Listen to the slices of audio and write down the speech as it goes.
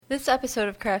This episode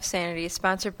of CraftSanity is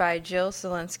sponsored by Jill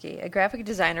Zielinski, a graphic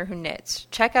designer who knits.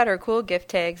 Check out her cool gift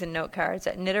tags and note cards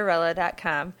at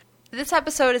knitterella.com. This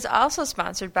episode is also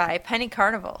sponsored by Penny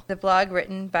Carnival, the blog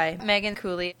written by Megan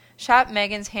Cooley. Shop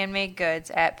Megan's handmade goods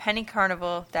at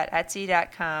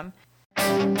pennycarnival.etsy.com.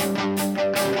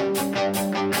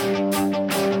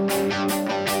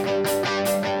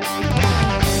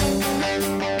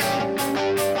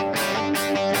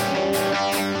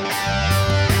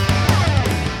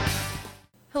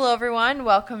 Hello, everyone.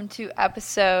 Welcome to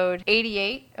episode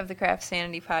 88 of the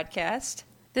CraftSanity podcast.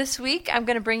 This week, I'm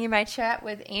going to bring you my chat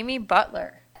with Amy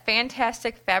Butler,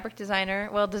 fantastic fabric designer,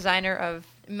 designer of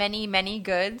many, many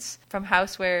goods, from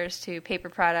housewares to paper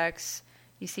products.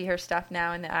 You see her stuff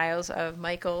now in the aisles of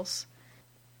Michael's.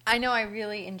 I know I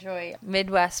really enjoy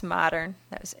Midwest Modern.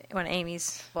 That was one of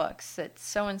Amy's books. It's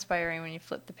so inspiring when you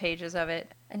flip the pages of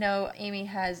it. I know Amy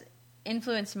has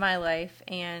influenced my life,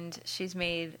 and she's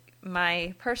made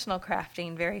my personal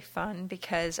crafting very fun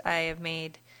because I have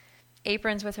made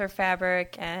aprons with her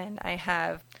fabric, and I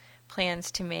have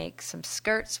plans to make some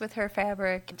skirts with her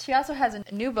fabric. She also has a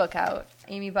new book out,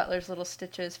 Amy Butler's Little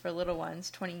Stitches for Little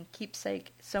Ones, 20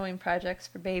 keepsake sewing projects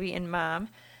for baby and mom.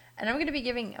 And I'm going to be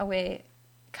giving away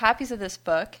copies of this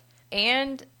book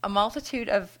and a multitude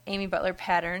of Amy Butler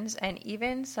patterns and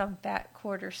even some back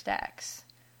quarter stacks.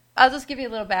 I'll just give you a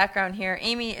little background here.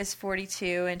 Amy is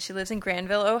 42 and she lives in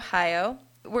Grandville, Ohio.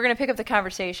 We're going to pick up the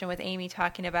conversation with Amy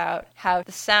talking about how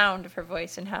the sound of her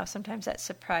voice and how sometimes that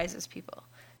surprises people.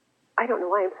 I don't know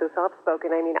why I'm so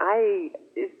soft-spoken. I mean,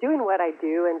 doing what I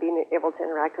do and being able to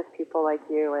interact with people like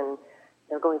you and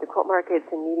going to quilt markets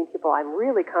and meeting people, I'm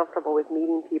really comfortable with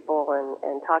meeting people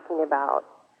and talking about,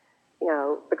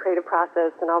 the creative process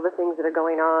and all the things that are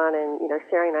going on and,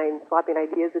 sharing and swapping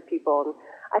ideas with people. And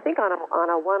I think on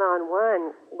a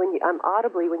one-on-one, when you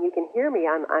can hear me,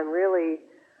 I'm really,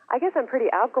 I guess I'm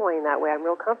pretty outgoing that way. I'm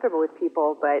real comfortable with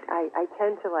people, but I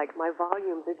tend to, my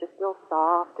volumes are just real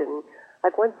soft. And,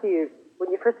 when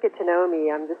you first get to know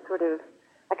me, I'm just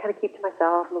I kind of keep to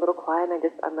myself. I'm a little quiet, and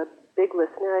I'm a big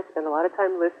listener. I spend a lot of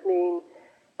time listening.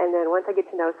 And then once I get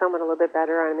to know someone a little bit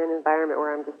better, I'm in an environment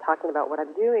where I'm just talking about what I'm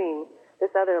doing,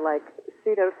 this other,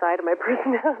 pseudo side of my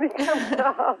personality comes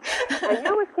off. And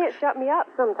you almost can't shut me up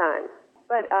sometimes.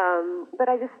 But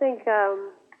I just think,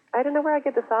 I don't know where I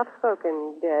get the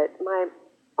soft-spoken bit. I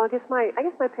guess my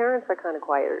parents are kind of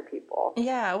quieter people.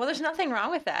 Yeah, well, there's nothing wrong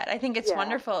with that. I think it's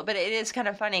wonderful, but it is kind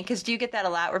of funny, because do you get that a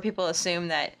lot where people assume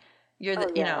that you're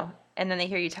and then they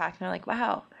hear you talk and they're like,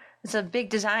 wow, it's a big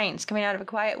design. It's coming out of a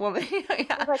quiet woman.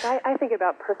 Yeah. I think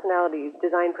about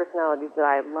design personalities that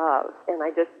I love, and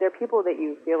they're people that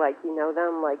you feel like you know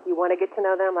them, you want to get to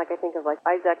know them. I think of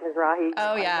Isaac Mizrahi.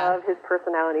 Oh, yeah. I love his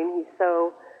personality, and he's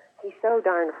so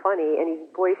darn funny, and he's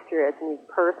boisterous, and he's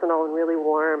personal and really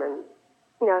warm, and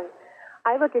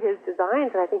I look at his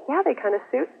designs and I think, they kind of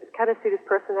suit his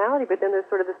personality, but then there's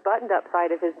sort of this buttoned-up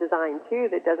side of his design, too,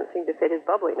 that doesn't seem to fit his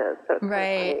bubbliness. So it's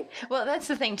right. Well, that's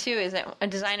the thing, too, is that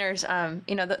designers,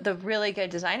 the really good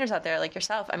designers out there like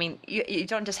yourself, I mean, you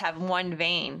don't just have one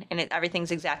vein and everything's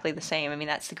exactly the same. I mean,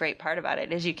 that's the great part about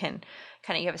it, is you can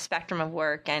you have a spectrum of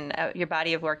work and your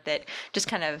body of work that just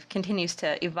kind of continues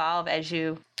to evolve as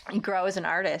you grow as an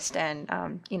artist, and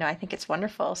I think it's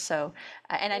wonderful. So,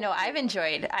 and I know I've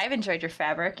enjoyed your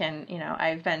fabric, and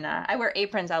I've been I wear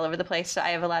aprons all over the place, so I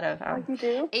have a lot of you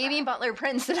do? Amy Butler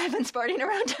prints that I've been sporting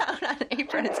around town on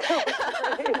aprons.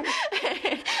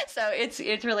 So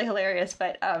it's really hilarious.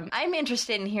 But I'm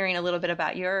interested in hearing a little bit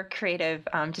about your creative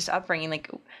just upbringing.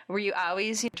 Were you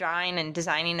always drawing and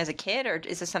designing as a kid, or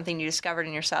is this something you discovered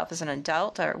in yourself as an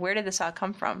adult, or where did this all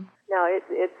come from? No, it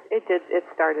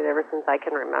started ever since I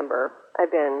can remember.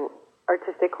 I've been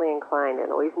artistically inclined and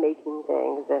always making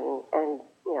things and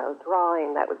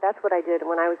drawing. That's what I did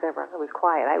when I was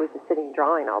quiet. I was just sitting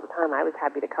drawing all the time. I was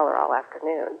happy to color all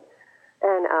afternoon.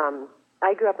 And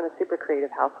I grew up in a super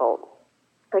creative household.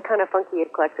 Kind of funky,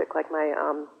 eclectic,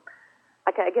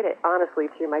 I get it honestly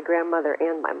through my grandmother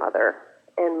and my mother.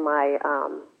 And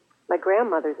my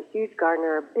grandmother's a huge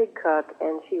gardener, a big cook,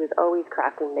 and she was always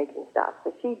crafting, making stuff.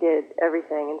 So she did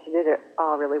everything, and she did it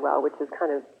all really well, which is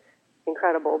kind of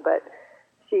incredible. But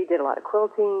she did a lot of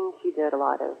quilting. She did a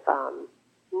lot of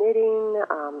knitting,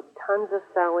 tons of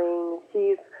sewing.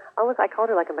 She's almost, I called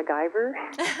her like a MacGyver.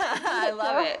 I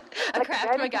love it. A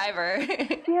craft MacGyver.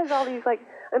 She has all these,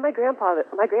 and my grandfather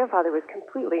was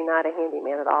completely not a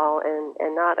handyman at all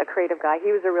and not a creative guy.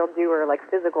 He was a real doer,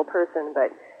 physical person,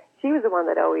 but she was the one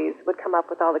that always would come up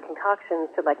with all the concoctions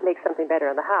to make something better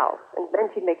in the house, and then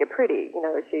she'd make it pretty.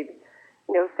 She'd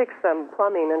fix some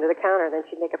plumbing under the counter, and then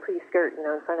she'd make a pretty skirt, in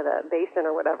front of the basin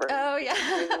or whatever. Oh, yeah.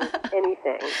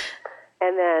 Anything.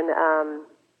 And then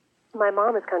my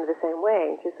mom is kind of the same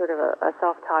way. She's sort of a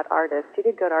self-taught artist. She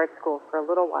did go to art school for a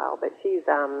little while, but she's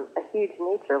a huge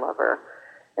nature lover.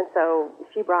 And so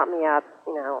she brought me up,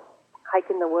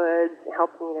 hiking the woods,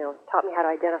 helped me, taught me how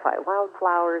to identify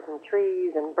wildflowers and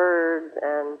trees and birds,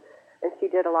 and she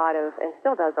did a lot of, and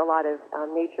still does a lot of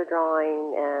nature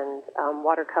drawing and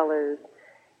watercolors.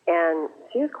 And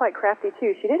she was quite crafty,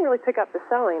 too. She didn't really pick up the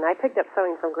sewing. I picked up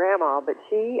sewing from Grandma, but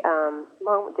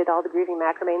Mom did all the groovy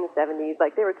macrame in the 70s.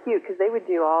 Like, they were cute because they would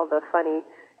do all the funny,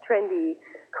 trendy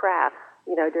crafts,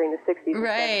 during the 60s.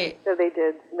 Right. And 70s. So they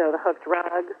did, the hooked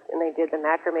rugs, and they did the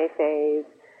macrame phase,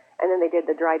 and then they did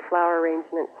the dried flower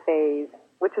arrangements phase,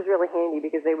 which was really handy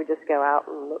because they would just go out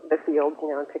in the fields,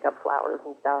 and pick up flowers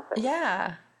and stuff.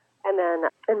 Yeah. And then,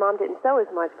 Mom didn't sew as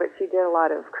much, but she did a lot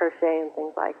of crochet and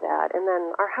things like that. And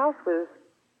then our house was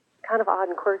kind of odd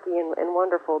and quirky and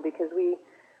wonderful because we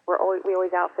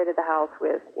always outfitted the house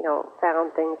with,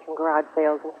 found things from garage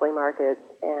sales and flea markets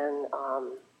and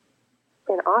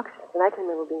auctions. And I can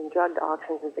remember being drugged to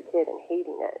auctions as a kid and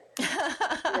hating it.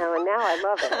 And now I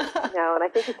love it. And I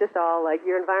think it's just all like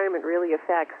your environment really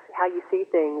affects how you see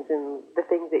things and the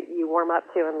things that you warm up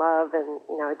to and love. And,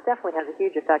 it definitely has a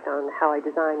huge effect on how I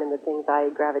design and the things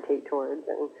I gravitate towards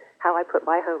and how I put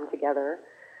my home together.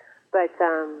 But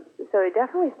so it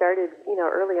definitely started,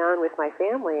 early on with my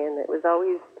family, and it was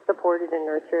always supported and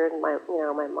nurtured. And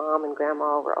my mom and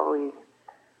grandma were always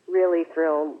really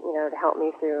thrilled, to help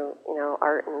me through,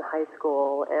 art in high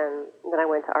school. And then I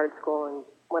went to art school and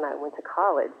when I went to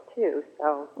college, too.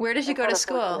 So where did you go to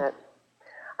school? Fortunate.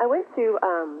 I went to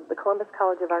the Columbus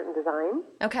College of Art and Design.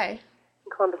 Okay.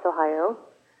 In Columbus, Ohio.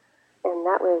 And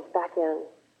that was back in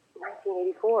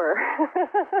 1984.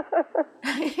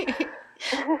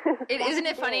 Isn't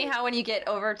it funny how when you get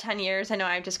over 10 years, I know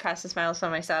I've just crossed this milestone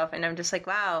myself, and I'm just like,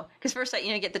 wow. Because first,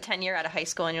 you get the 10 year out of high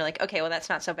school, and you're like, okay, well, that's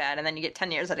not so bad. And then you get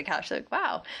 10 years out of college, you're like,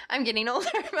 wow, I'm getting older.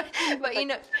 but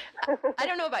I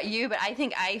don't know about you, but I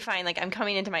think I find like I'm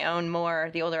coming into my own more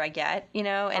the older I get, and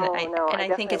I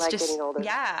think it's just,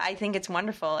 yeah, I think it's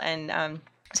wonderful. And,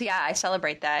 so yeah, I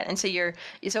celebrate that. And so it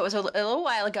was a little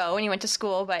while ago when you went to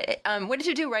school, but what did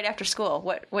you do right after school?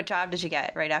 What job did you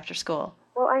get right after school?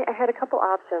 Well, I had a couple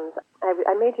options.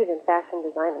 I majored in fashion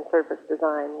design and surface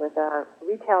design with a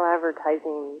retail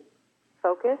advertising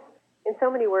focus. In so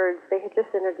many words, they had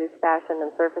just introduced fashion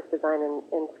and surface design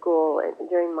in school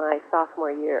during my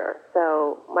sophomore year.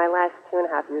 So my last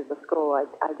 2.5 years of school, I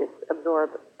just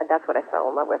absorbed, that's what I fell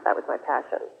in love with. That was my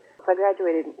passion. So I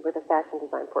graduated with a fashion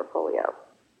design portfolio.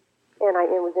 And I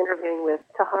was interviewing with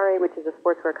Tahari, which is a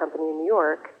sportswear company in New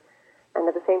York. And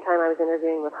at the same time, I was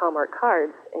interviewing with Hallmark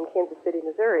Cards in Kansas City,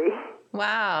 Missouri.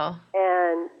 Wow.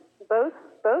 And both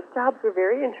jobs were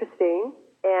very interesting.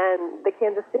 And the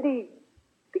Kansas City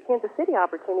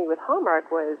opportunity with Hallmark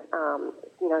was, I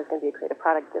was going to be a creative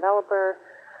product developer.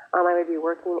 I would be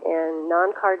working in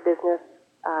non-card business,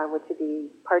 which would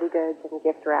be party goods and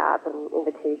gift wrap and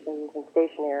invitations and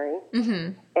stationery.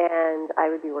 Mm-hmm. And I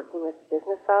would be working with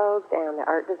business folks and the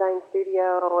art design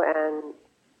studio, and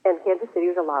Kansas City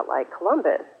was a lot like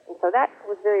Columbus. And so that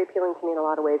was very appealing to me in a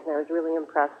lot of ways, and I was really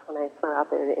impressed when I went out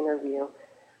there to interview.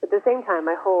 But at the same time,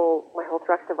 my whole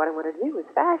thrust of what I wanted to do was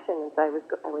fashion, and so I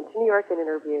went to New York and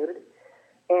interviewed.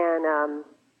 And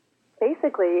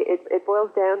basically, it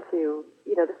boils down to,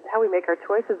 this is how we make our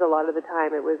choices a lot of the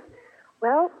time. It was,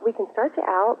 well, we can start you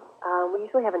out. We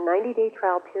usually have a 90-day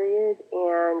trial period,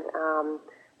 and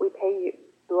we pay you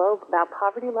below about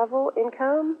poverty level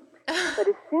income. But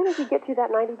as soon as you get through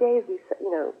that 90 days, we,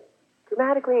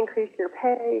 dramatically increase your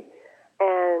pay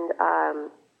and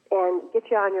get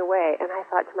you on your way. And I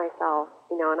thought to myself,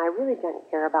 and I really didn't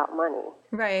care about money.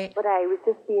 Right. But I was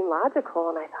just being logical,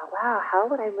 and I thought, wow,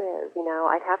 how would I live?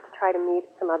 I'd have to try to meet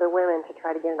some other women to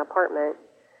try to get an apartment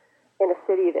in a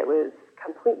city that was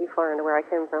completely foreign to where I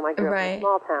came from. I grew up in a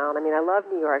small town. I love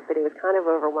New York, but it was kind of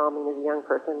overwhelming as a young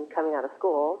person coming out of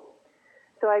school.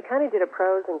 So I kind of did a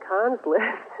pros and cons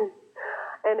list.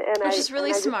 Which is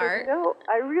really smart. No,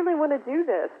 I really want to do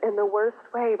this in the worst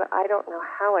way, but I don't know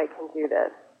how I can do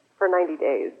this for 90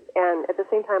 days. And at the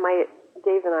same time,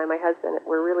 Dave and I, my husband,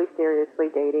 were really seriously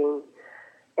dating,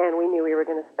 and we knew we were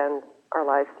going to spend our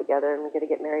lives together, and we're going to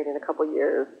get married in a couple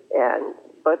years. And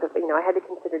both of, I had to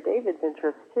consider David's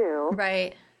interests too.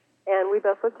 Right. And we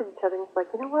both looked at each other and was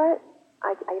like, you know what?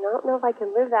 I don't know if I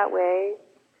can live that way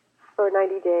for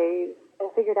 90 days and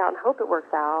figure it out and hope it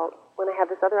works out when I have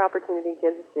this other opportunity in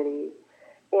Kansas City.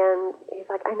 And he's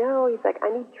like, I know. He's like, I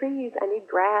need trees. I need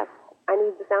grass. I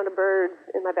need the sound of birds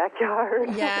in my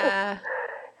backyard. Yeah.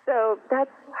 So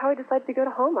that's how I decided to go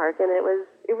to Hallmark, and it was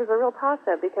a real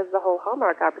toss-up because the whole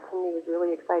Hallmark opportunity was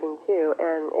really exciting too,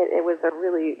 and it was a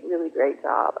really, really great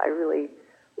job. I really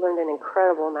learned an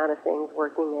incredible amount of things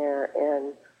working there,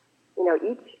 and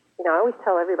I always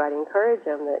tell everybody, encourage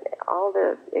them that all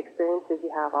the experiences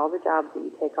you have, all the jobs that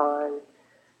you take on,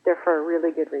 they're for a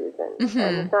really good reason,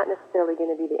 and it's not necessarily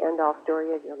going to be the end-all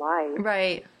story of your life,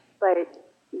 Right. but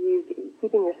you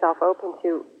keeping yourself open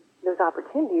to those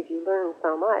opportunities, you learn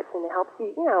so much, and it helps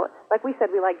you, like we said,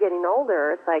 we like getting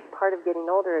older. It's like part of getting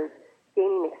older is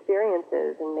gaining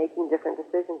experiences and making different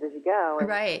decisions as you go. And,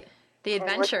 right. The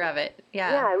adventure of it. Yeah.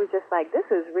 Yeah, it was just like, this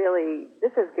is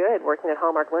good working at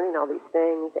Hallmark, learning all these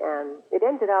things. And it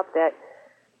ended up that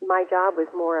my job was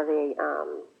more of it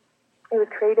was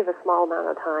creative a small amount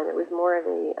of time. It was more of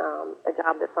a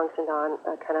job that functioned on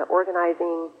kind of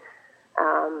organizing,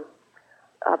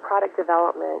 product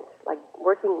development, like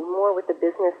working more with the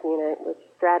business unit, with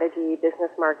strategy,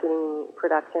 business marketing,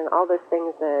 production, all those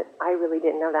things that I really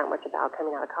didn't know that much about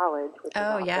coming out of college. Which was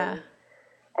awesome. Yeah.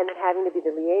 And then having to be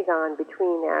the liaison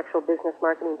between the actual business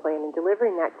marketing plan and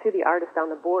delivering that to the artist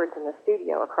on the boards in the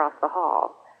studio across the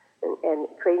hall, and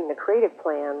creating the creative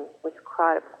plan, which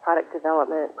product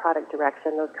development, product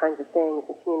direction, those kinds of things,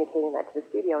 and communicating that to the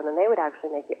studio. And then they would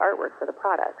actually make the artwork for the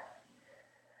products.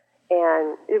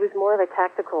 And it was more of a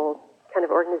tactical kind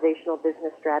of organizational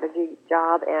business strategy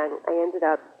job, and I ended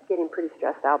up getting pretty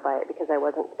stressed out by it because I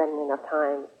wasn't spending enough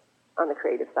time on the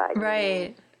creative side.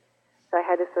 Right. So I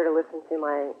had to sort of listen to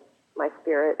my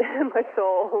spirit and my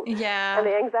soul. Yeah. And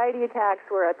the anxiety attacks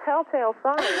were a telltale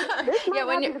sign. This might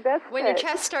not be the best when fit. your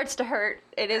chest starts to hurt,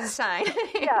 it is a sign.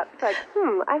 Yeah, it's like,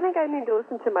 I think I need to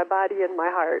listen to my body and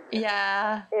my heart.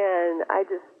 Yeah. And I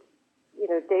just,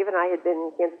 Dave and I had been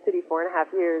in Kansas City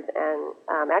 4.5 years, and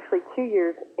actually 2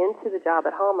 years into the job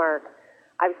at Hallmark,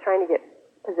 I was trying to get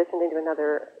positioned into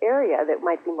another area that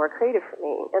might be more creative for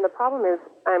me. And the problem is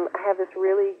I have this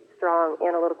really strong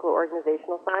analytical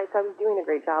organizational side, so I was doing a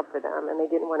great job for them, and they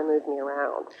didn't want to move me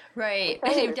around. Right.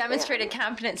 And you've demonstrated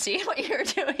competency in what you were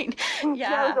doing.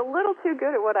 Yeah. I was a little too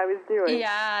good at what I was doing.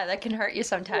 Yeah, that can hurt you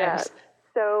sometimes. Yeah.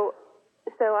 So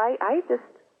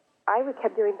I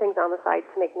kept doing things on the side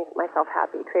to make myself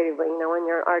happy creatively. When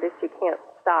you're an artist, you can't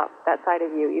stop that side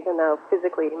of you, even though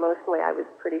physically, emotionally, I was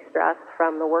pretty stressed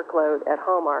from the workload at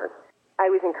Hallmark. I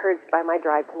was encouraged by my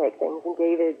drive to make things, and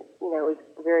David,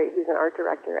 he's an art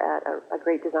director at a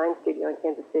great design studio in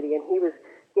Kansas City, and he was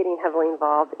getting heavily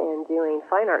involved in doing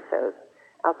fine art shows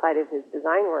outside of his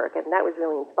design work, and that was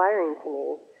really inspiring to me.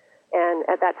 And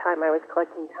at that time, I was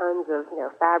collecting tons of,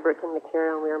 fabric and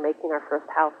material, and we were making our first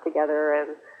house together,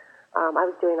 and I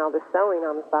was doing all this sewing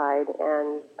on the side,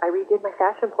 and I redid my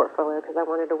fashion portfolio because I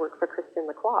wanted to work for Christian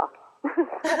Lacroix.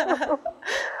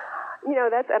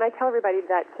 And I tell everybody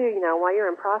that too, while you're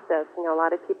in process, a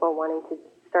lot of people wanting to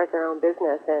start their own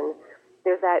business, and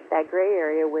there's that gray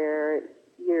area where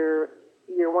you're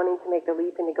wanting to make the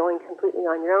leap into going completely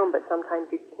on your own, but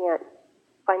sometimes you can't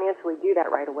financially do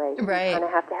that right away. Right. You kind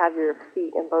of have to have your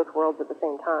feet in both worlds at the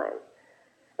same time.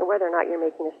 And whether or not you're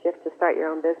making a shift to start your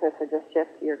own business or just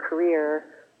shift your career,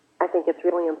 I think it's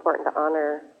really important to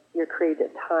honor your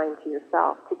creative time to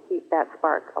yourself to keep that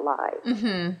spark alive.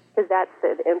 Because that's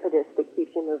the impetus that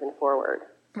keeps you moving forward.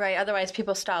 Right. Otherwise,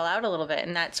 people stall out a little bit,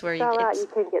 and that's where you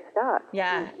can get stuck.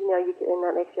 Yeah. And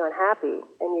that makes you unhappy.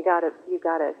 And you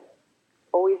gotta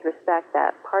always respect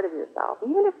that part of yourself,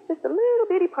 even if it's just a little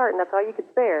bitty part, and that's all you could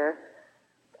spare.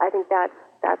 I think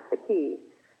that's the key.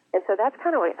 And so that's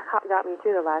kind of what got me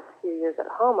through the last few years at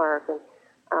Hallmark. And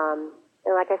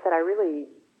like I said, I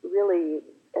really, really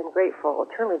am grateful,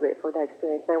 eternally grateful for that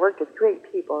experience. And I worked with great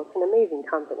people. It's an amazing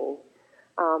company.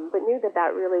 But knew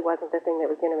that really wasn't the thing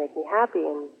that was going to make me happy.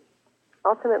 And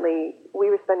ultimately, we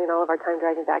were spending all of our time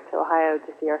driving back to Ohio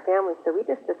to see our family, so we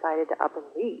just decided to up and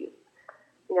leave.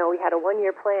 We had a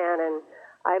one-year plan, and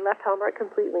I left Hallmark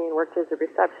completely and worked as a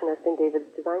receptionist in David's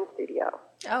design studio.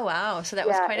 Oh, wow. So that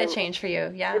was quite a change for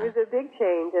you. Yeah. It was a big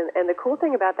change. And the cool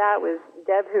thing about that was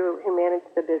Deb, who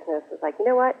managed the business, was like, you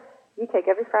know what? You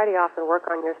take every Friday off and work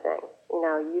on your thing.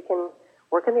 You can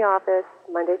work in the office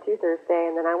Monday through Thursday,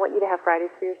 and then I want you to have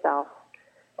Fridays for yourself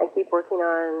and keep working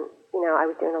on, I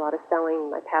was doing a lot of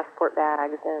selling my passport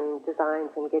bags and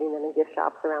designs and getting them in gift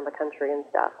shops around the country and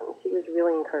stuff. And she was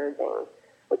really encouraging,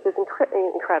 which was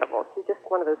incredible. She's just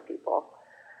one of those people.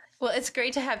 Well, it's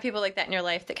great to have people like that in your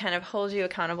life that kind of hold you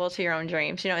accountable to your own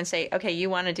dreams, and say, okay, you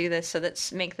want to do this, so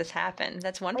let's make this happen.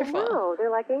 That's wonderful. I know.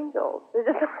 They're like angels. They're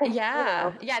just like,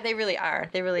 yeah. Yeah, they really are.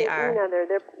 They really are.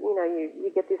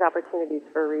 You get these opportunities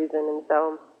for a reason, and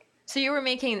so So you were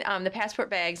making the passport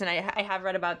bags, and I have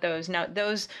read about those. Now,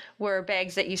 those were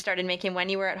bags that you started making when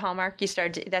you were at Hallmark.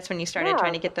 That's when you started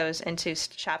trying to get those into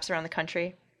shops around the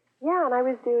country. Yeah, and I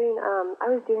was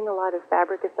doing a lot of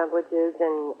fabric assemblages,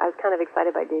 and I was kind of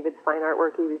excited by David's fine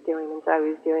artwork he was doing, and so I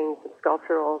was doing some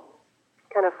sculptural,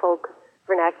 kind of folk,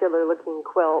 vernacular-looking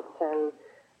quilts and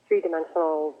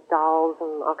three-dimensional dolls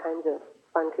and all kinds of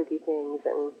fun, kooky things,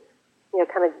 and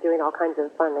kind of doing all kinds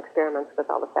of fun experiments with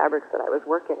all the fabrics that I was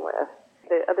working with.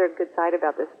 The other good side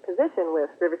about this position with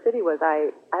River City was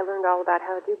I learned all about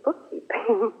how to do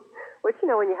bookkeeping, which,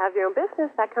 when you have your own business,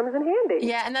 that comes in handy.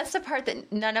 Yeah, and that's the part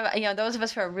that none of, those of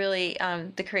us who are really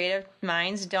the creative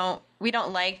minds don't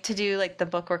like to do, like the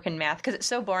bookwork and math, because it's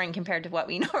so boring compared to what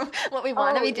we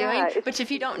want to be doing. But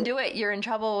if you don't do it, you're in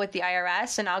trouble with the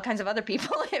IRS and all kinds of other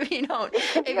people. If you don't,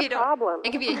 problem.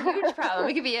 It could be a huge problem.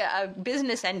 It could be a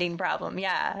business ending problem.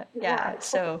 Yeah.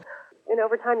 So, and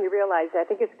over time, you realize I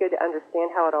think it's good to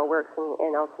understand how it all works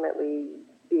and ultimately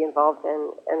be involved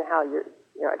in how your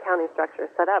accounting structure is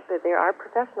set up, but there are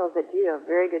professionals that do a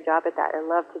very good job at that and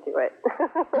love to do it.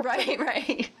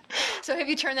 Right. So have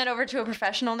you turned that over to a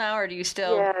professional now, or do you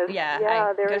still? Yes.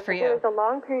 Good for you. There was a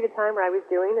long period of time where I was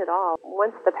doing it all.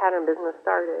 Once the pattern business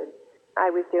started, I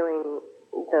was doing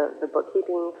the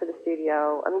bookkeeping for the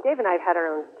studio. I mean, Dave and I have had our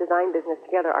own design business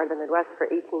together, Art of the Midwest, for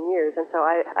 18 years, and so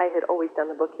I had always done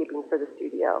the bookkeeping for the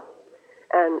studio.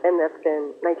 And that's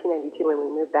been 1992 when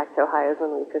we moved back to Ohio is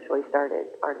when we officially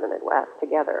started Art of the Midwest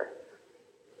together.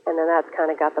 And then that's kind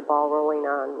of got the ball rolling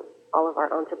on all of our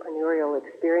entrepreneurial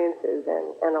experiences.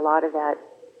 And a lot of that,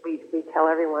 we tell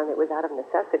everyone it was out of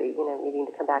necessity, needing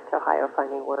to come back to Ohio,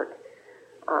 finding work,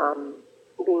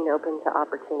 being open to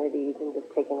opportunities and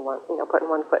just taking putting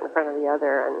one foot in front of the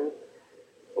other and,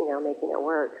 making it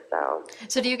work.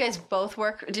 So do you guys both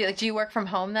work? Do you work from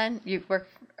home then?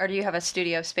 Or do you have a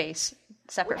studio space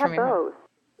separate from your home?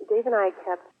 Both. Dave and I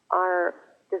kept our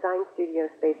design studio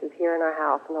spaces here in our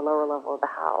house in the lower level of the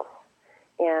house.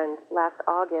 And last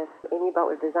August, Amy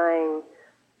Butler Design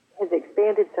has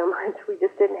expanded so much, we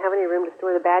just didn't have any room to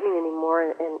store the batting anymore,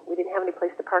 and we didn't have any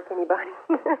place to park anybody.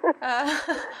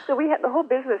 So we had the whole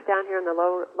business down here in the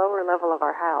lower level of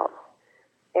our house.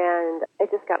 And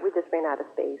we just ran out of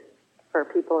space for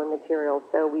people and materials.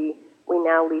 So we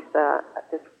now lease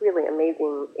this really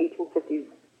amazing 1850s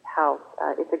house.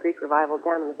 It's a Greek revival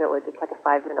down in the village. It's like a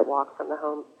 5-minute walk from the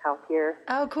house here.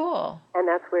 Oh, cool. And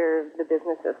that's where the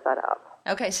business is set up.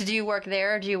 Okay, so do you work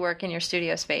there or do you work in your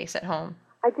studio space at home?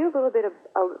 I do a little bit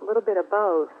of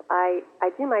both. I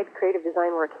do my creative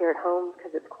design work here at home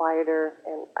because it's quieter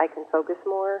and I can focus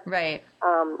more. Right.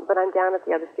 But I'm down at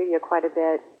the other studio quite a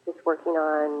bit, just working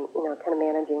on kind of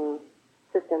managing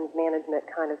systems management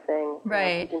kind of thing.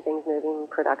 Right. Keeping things moving,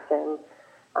 production,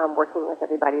 working with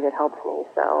everybody that helps me.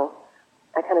 So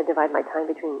I kind of divide my time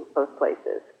between both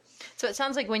places. So it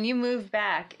sounds like when you moved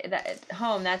back at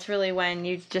home, that's really when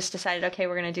you just decided, okay,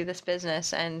 we're going to do this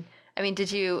business. And I mean,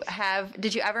 did you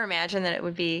ever imagine that it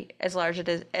would be as large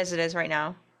as it is right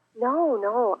now? No,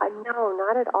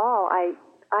 not at all.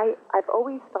 I've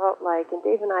always felt like, and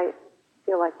Dave and I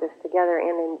feel like this together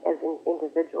and as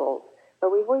individuals,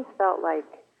 but we've always felt like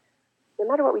no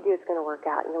matter what we do, it's going to work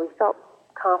out. We felt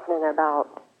confident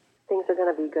about things are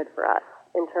going to be good for us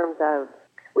in terms of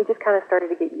we just kind of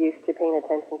started to get used to paying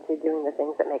attention to doing the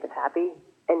things that make us happy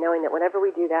and knowing that whenever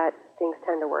we do that, things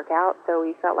tend to work out. So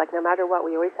we felt like no matter what,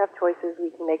 we always have choices.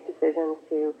 We can make decisions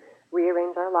to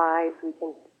rearrange our lives. We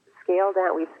can scale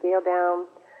down. We've scaled down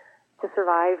to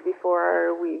survive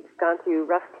before. We've gone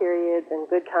through rough periods and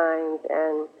good times,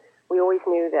 and we always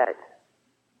knew that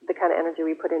the kind of energy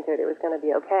we put into it was going to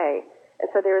be okay. And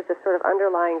so there was this sort of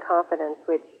underlying confidence,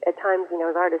 which at times,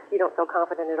 as artists, you don't feel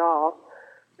confident at all.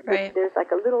 Right. There's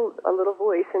like a little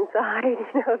voice inside,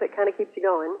 that kind of keeps you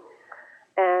going.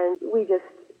 And we just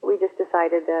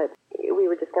decided that we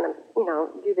were just going to,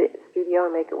 do the studio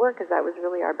and make it work because that was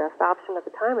really our best option at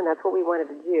the time, and that's what we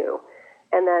wanted to do.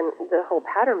 And then the whole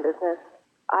pattern business,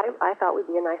 I thought would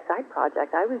be a nice side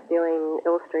project. I was doing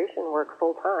illustration work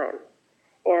full time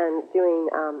and doing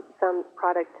some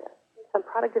product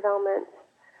development.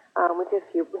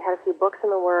 We had a few books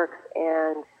in the works,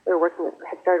 and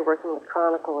had started working with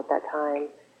Chronicle at that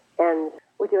time, and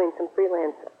we're doing some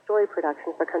freelance story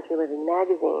production for Country Living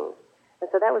magazine. And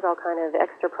so that was all kind of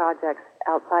extra projects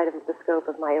outside of the scope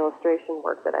of my illustration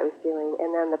work that I was doing.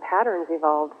 And then the patterns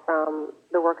evolved from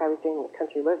the work I was doing with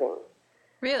Country Living.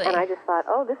 Really? And I just thought,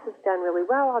 this is done really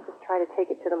well. I'll just try to take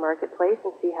it to the marketplace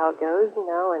and see how it goes, and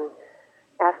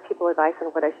ask people advice on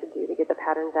what I should do to get the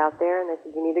patterns out there. And they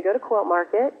said, you need to go to Quilt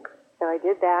Market. So I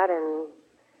did that, and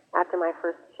after my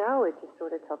first show, it just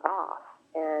sort of took off.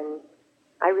 And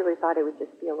I really thought it would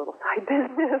just be a little side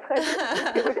business.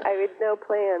 I had no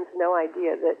plans, no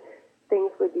idea that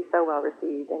things would be so well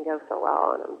received and go so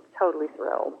well, and I'm totally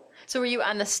thrilled. So were you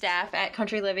on the staff at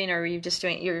Country Living, or were you just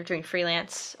doing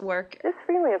freelance work? Just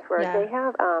freelance work.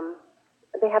 Yeah.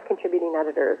 They have contributing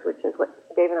editors, which is what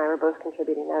Dave and I were both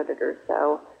contributing editors.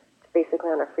 So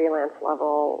basically on a freelance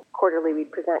level, quarterly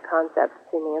we'd present concepts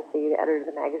to Nancy, the editor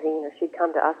of the magazine, or she'd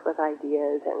come to us with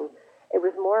ideas, and it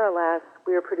was more or less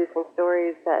we were producing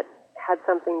stories that had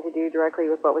something to do directly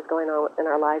with what was going on in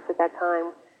our lives at that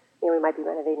time. We might be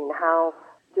renovating the house,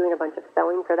 doing a bunch of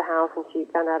sewing for the house, and she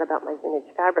found out about my vintage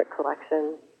fabric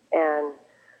collection and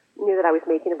knew that I was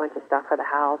making a bunch of stuff for the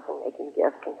house and making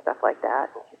gifts and stuff like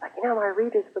that. And she's like, our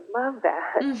readers would love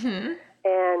that. Mm-hmm.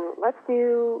 And let's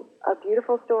do a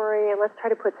beautiful story, and let's try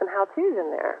to put some how-tos in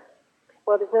there.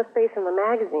 Well, there's no space in the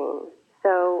magazine,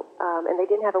 so and they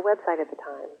didn't have a website at the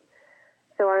time.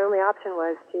 So our only option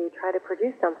was to try to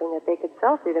produce something that they could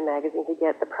sell through the magazine to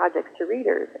get the projects to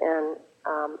readers. And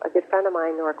a good friend of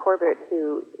mine, Nora Corbett,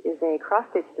 who is a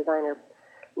cross-stitch designer,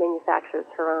 manufactures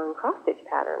her own cross-stitch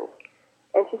patterns.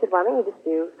 And she said, why don't you just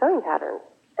do sewing patterns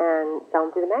and sell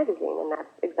them through the magazine? And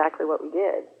that's exactly what we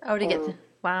did. Oh,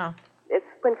 wow. It's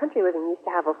when Country Living used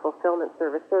to have a fulfillment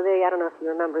service. So I don't know if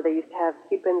you remember, they used to have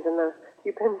coupons in the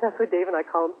coupons, that's what Dave and I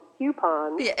call them,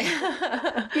 coupons.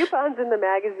 Yeah. Coupons in the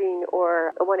magazine,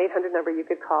 or a 1-800 number you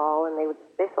could call, and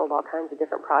they sold all kinds of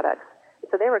different products.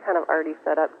 So they were kind of already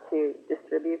set up to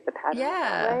distribute the patterns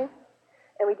that way.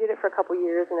 And we did it for a couple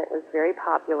years, and it was very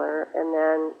popular. And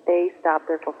then they stopped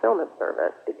their fulfillment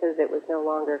service because it was no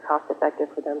longer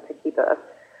cost-effective for them to keep a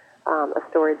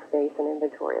storage space and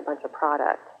inventory, a bunch of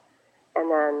products. And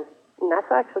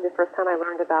that's actually the first time I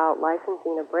learned about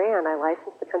licensing a brand. I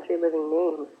licensed the Country Living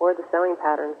name for the sewing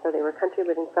patterns, so they were Country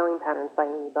Living Sewing Patterns by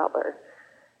Amy Butler.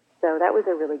 So that was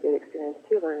a really good experience,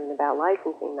 too, learning about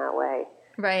licensing that way.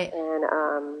 Right.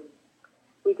 And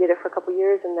we did it for a couple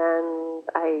years, and then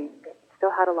I still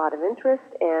had a lot of interest,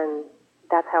 and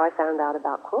that's how I found out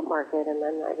about Quilt Market, and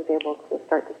then I was able to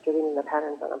start distributing the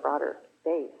patterns on a broader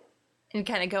base. And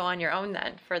kind of go on your own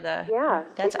then for the... Yeah,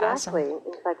 that's exactly. awesome.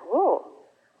 It's like, whoa,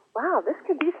 wow, this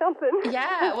could be something.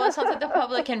 Yeah, well, it sounds like the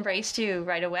public embraced you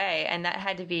right away, and that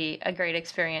had to be a great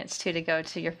experience, too, to go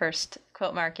to your first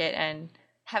Quilt Market and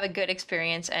have a good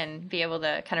experience and be able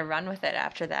to kind of run with it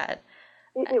after that.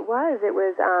 It was,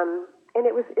 and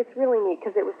it's really neat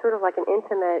because it was sort of like an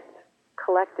intimate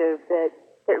collective that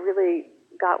really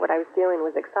got what I was doing,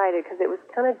 was excited because it was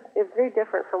very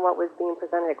different from what was being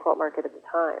presented at Quilt Market at the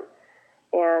time.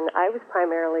 And I was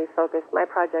primarily focused, my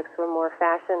projects were more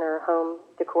fashion or home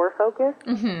decor focused,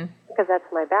 mm-hmm. because that's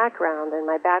my background. And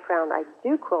my background, I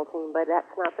do quilting, but that's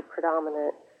not the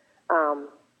predominant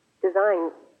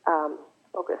design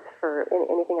focus for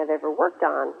anything I've ever worked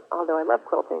on, although I love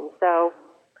quilting. So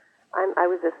I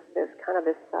was this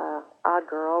odd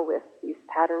girl with these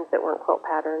patterns that weren't quilt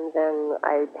patterns, and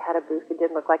I had a booth that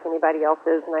didn't look like anybody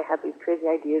else's, and I had these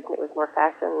crazy ideas, and it was more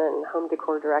fashion and home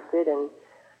decor directed, and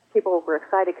people were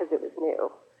excited because it was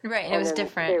new. Right, and it was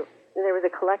different. There was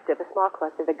a collective, a small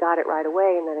collective, that got it right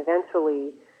away, and then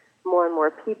eventually more and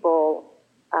more people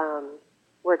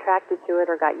were attracted to it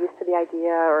or got used to the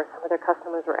idea, or some of their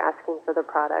customers were asking for the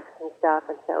products and stuff,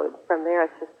 and so from there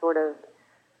it's just sort of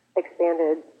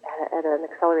expanded at an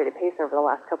accelerated pace over the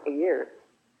last couple of years.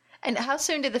 And how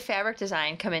soon did the fabric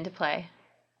design come into play?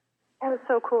 That was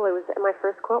so cool. It was at my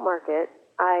first Quilt Market.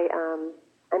 I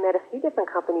met a few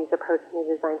different companies approaching me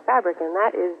to design fabric, and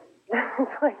that is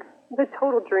it's like the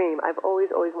total dream. I've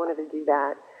always wanted to do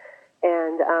that.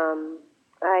 And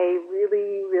I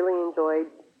really, really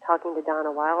enjoyed talking to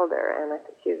Donna Wilder, and I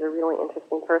think she was a really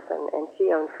interesting person, and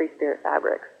she owned Free Spirit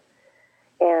Fabrics.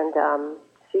 And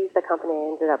she's the company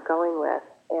I ended up going with,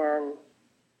 and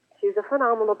she's a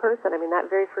phenomenal person. I mean, that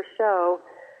very first show,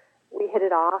 we hit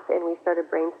it off, and we started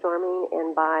brainstorming,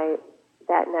 and by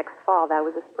that next fall, that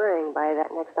was a spring, by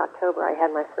that next October, I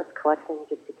had my first collection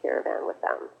Gypsy Caravan with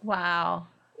them. Wow.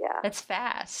 Yeah. That's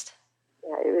fast.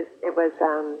 Yeah, it was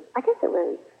I guess it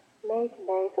was May to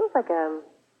May, so it was like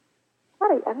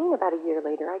about a year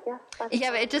later, I guess.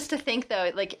 Yeah, but just to think,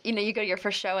 though, like, you go to your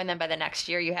first show, and then by the next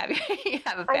year you have a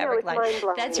fabric I know, it's line.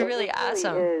 mind-blowing. That's really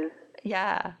awesome. Really is.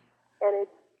 Yeah. And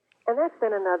that's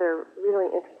been another really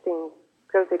interesting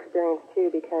growth experience, too,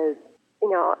 because,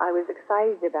 I was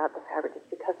excited about the fabric just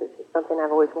because it's just something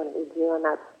I've always wanted to do, and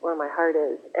that's where my heart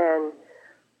is. And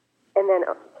then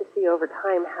to see over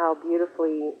time how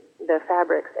beautifully the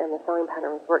fabrics and the sewing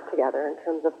patterns work together in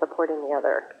terms of supporting the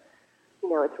other.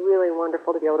 it's really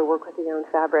wonderful to be able to work with your own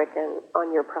fabric and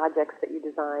on your projects that you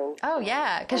design. Oh,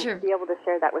 yeah, because to be able to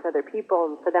share that with other people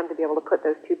and for them to be able to put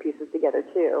those two pieces together,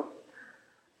 too.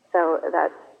 So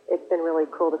it's been really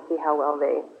cool to see how well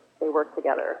they work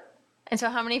together. And so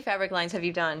how many fabric lines have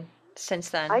you done since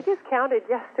then? I just counted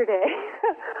yesterday.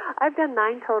 I've done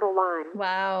 9 total lines.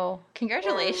 Wow.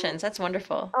 Congratulations. That's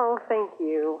wonderful. Oh, thank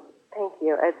you. Thank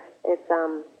you. I've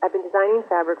been designing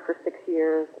fabric for 6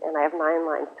 years, and I have 9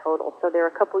 lines total. So there are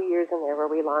a couple years in there where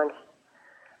we launched,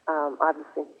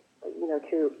 obviously,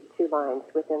 two lines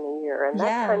within the year. And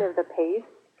that's kind of the pace.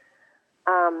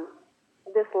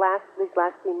 These last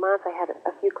few months, I had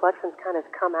a few collections kind of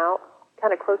come out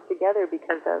kind of close together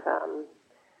because of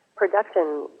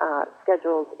production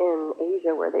schedules in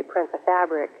Asia where they print the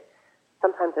fabric.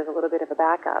 Sometimes there's a little bit of a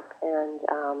backup, and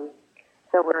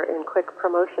so we're in quick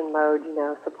promotion mode,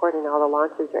 supporting all the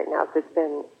launches right now. So it's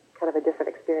been kind of a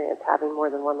different experience having more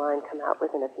than one line come out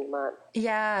within a few months.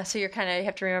 Yeah, so you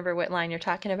have to remember what line you're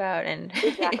talking about and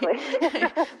exactly.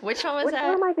 Which one was that?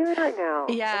 Which one am I doing right now?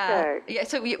 Yeah, okay. Yeah.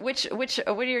 So what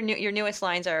are your newest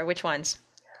lines are? Which ones?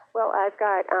 Well, I've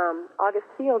got August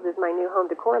Fields is my new home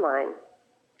decor line.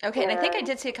 Okay, and I think I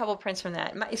did see a couple prints from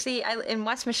that. In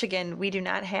West Michigan, we do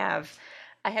not have.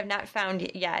 I have not found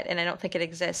yet, and I don't think it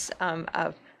exists.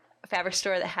 A fabric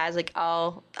store that has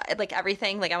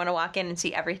everything. Like I want to walk in and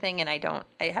see everything, and I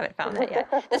haven't found that yet.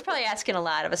 That's probably asking a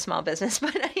lot of a small business,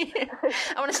 but I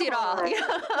want to see it all.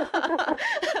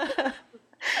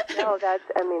 No, that's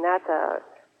an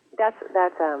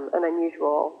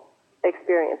unusual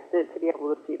experience to be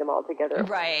able to see them all together.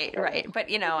 Right. But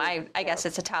I guess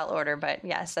it's a tall order, but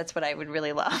yes, that's what I would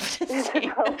really love to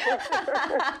see.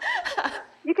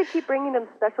 You could keep bringing them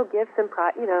special gifts and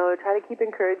try to keep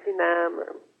encouraging them.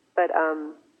 But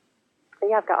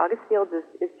I've got August Fields is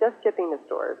just shipping to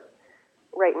stores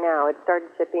right now. It started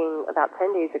shipping about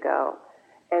 10 days ago,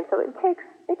 and so it takes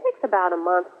about a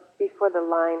month before the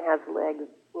line has legs.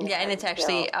 And it's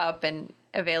actually up and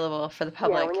available for the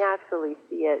public. Yeah, when you actually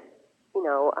see it,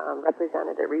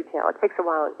 represented at retail, it takes a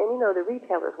while. And the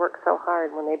retailers work so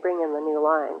hard when they bring in the new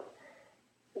lines.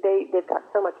 They've got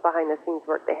so much behind the scenes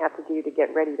work they have to do to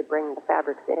get ready to bring the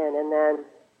fabrics in, and then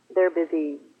they're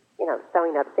busy,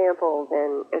 sewing up samples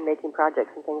and making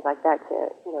projects and things like that to,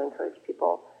 encourage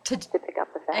people to pick up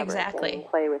the fabric and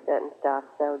play with it and stuff.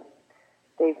 So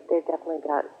they've definitely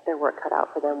got their work cut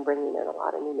out for them, bringing in a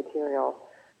lot of new material.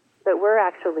 But we're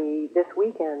actually, this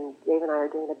weekend, Dave and I are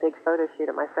doing a big photo shoot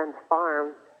at my friend's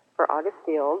farm for August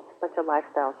Fields, a bunch of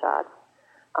lifestyle shots,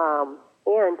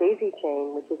 and Daisy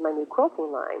Chain, which is my new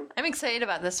quilting line. I'm excited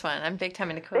about this one. I'm big time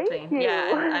into quilting. Thank you.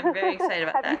 Yeah, I'm very excited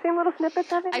about that. Have you seen little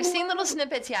snippets of it? I've seen little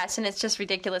snippets, yes, and it's just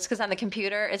ridiculous because on the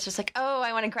computer, it's just like, oh,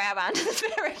 I want to grab onto this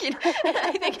fabric.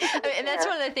 And that's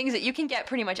one of the things that you can get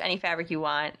pretty much any fabric you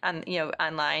want on,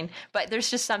 online. But there's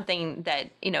just something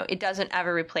that it doesn't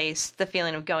ever replace the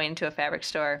feeling of going into a fabric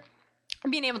store,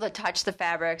 being able to touch the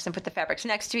fabrics and put the fabrics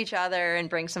next to each other and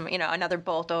bring some, another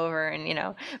bolt over and,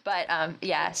 but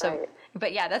Right.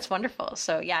 But yeah, that's wonderful.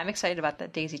 So yeah, I'm excited about the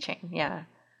daisy chain. Yeah.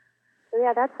 So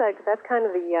yeah, that's kind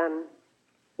of the,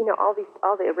 all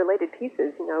the related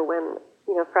pieces, when,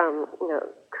 from,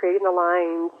 creating the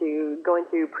line to going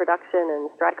through production and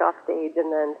strike off stage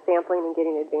and then sampling and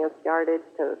getting advanced yardage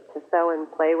to sew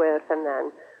and play with. And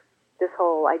then this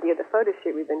whole idea of the photo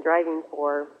shoot we've been driving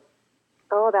for,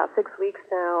 about 6 weeks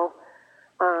now,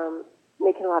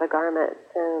 making a lot of garments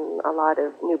and a lot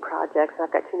of new projects.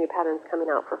 I've got 2 new patterns coming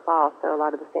out for fall, so a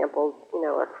lot of the samples,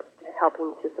 are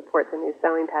helping to support the new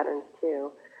sewing patterns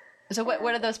too. So what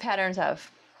are those patterns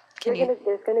of?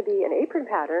 There's going to be an apron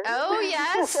pattern. Oh,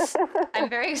 yes. I'm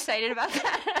very excited about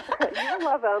that. You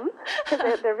love them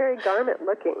because they're very garment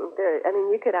looking.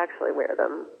 You could actually wear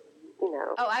them.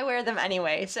 Oh, I wear them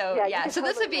anyway. So yeah. So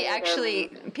this would be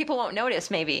actually, people won't notice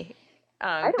maybe.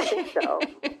 I don't think so.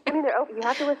 They're open. You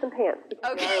have to wear some pants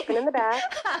because they're open in the back.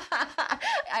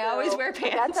 I always wear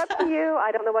pants. That's up to you.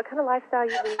 I don't know what kind of lifestyle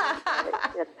you lead.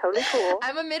 It's totally cool.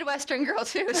 I'm a Midwestern girl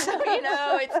too, so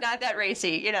it's not that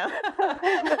racy.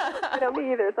 I don't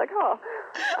me either. It's like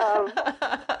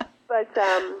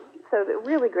so the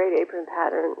really great apron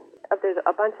pattern. There's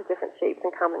a bunch of different shapes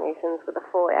and combinations with a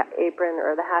full apron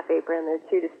or the half apron. There's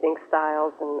 2 distinct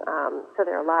styles, and so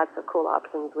there are lots of cool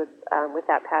options with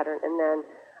that pattern. And then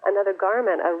another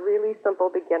garment, a really simple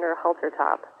beginner halter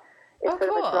top. It's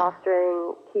sort of a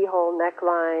drawstring, keyhole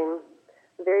neckline,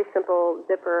 very simple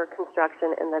zipper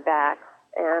construction in the back.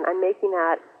 And I'm making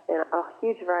that in a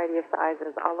huge variety of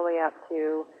sizes, all the way up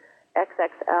to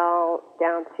XXL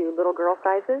down to little girl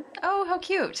sizes. Oh, how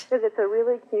cute. Because it's a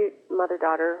really cute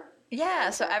mother-daughter. Yeah,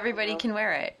 so everybody can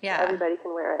wear it. Yeah. Everybody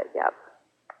can wear it, yep.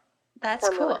 That's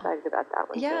So I'm cool. really excited about that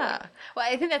one. Yeah. Too. Well,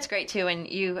 I think that's great too. When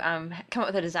you come up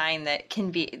with a design that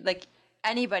can be like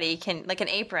anybody can, like an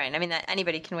apron. I mean, that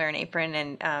anybody can wear an apron,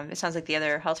 and it sounds like the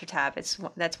other halter top.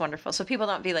 That's wonderful. So people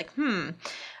don't be like, I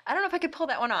don't know if I could pull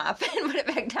that one off and put it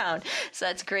back down. So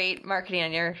that's great marketing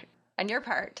on your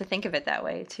part to think of it that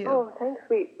way too. Oh, thanks.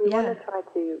 We want to try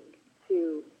to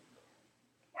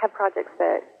have projects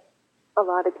that a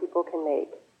lot of people can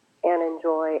make and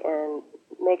enjoy, and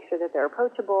make sure that they're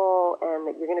approachable and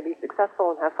that you're going to be successful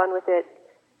and have fun with it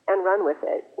and run with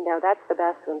it. You know, that's the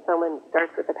best, when someone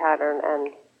starts with a pattern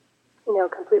and, you know,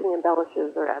 completely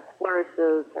embellishes or adds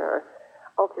flourishes or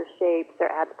alters shapes or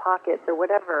adds pockets or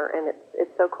whatever. And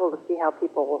it's so cool to see how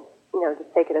people, you know, just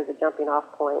take it as a jumping off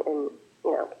point and,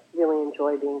 you know, really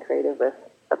enjoy being creative with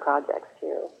the projects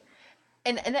too.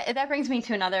 And that brings me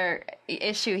to another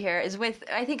issue here is with,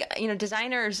 I think, you know,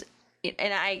 designers,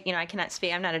 and I cannot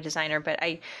speak, I'm not a designer, but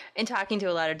in talking to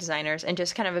a lot of designers and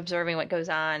just kind of observing what goes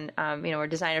on, where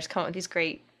designers come up with these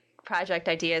great project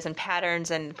ideas and patterns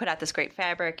and put out this great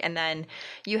fabric. And then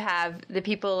you have the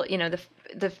people, you know, the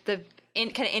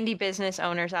kind of indie business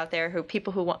owners out there who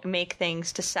make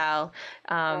things to sell.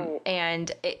 Right.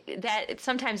 And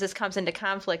sometimes this comes into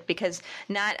conflict because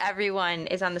not everyone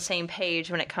is on the same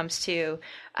page when it comes to,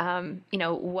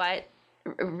 what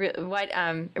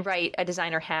right a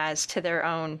designer has to their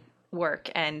own work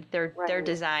and their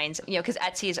designs, you know, because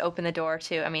Etsy has opened the door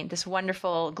to, I mean, this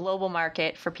wonderful global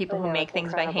market for people who make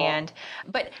things by hand.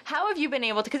 But how have you been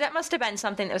able to, because that must have been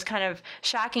something that was kind of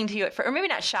shocking to you or maybe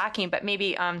not shocking, but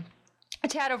maybe a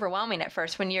tad overwhelming at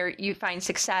first when you find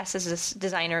success as a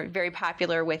designer, very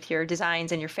popular with your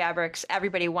designs and your fabrics.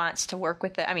 Everybody wants to work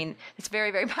with it. I mean, it's very,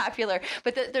 very popular.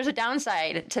 But there's a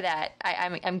downside to that.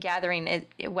 I'm gathering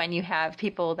it when you have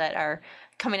people that are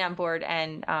coming on board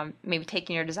and maybe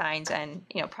taking your designs and,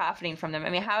 you know, profiting from them. I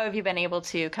mean, how have you been able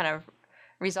to kind of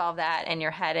resolve that in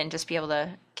your head and just be able to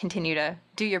continue to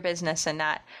do your business and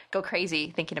not go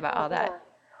crazy thinking about all that?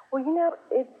 Well, you know,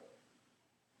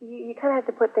 you kind of have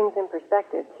to put things in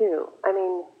perspective too. I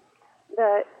mean,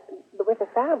 with the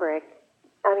fabric,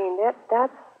 I mean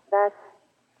that's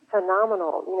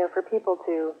phenomenal. You know, for people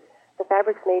the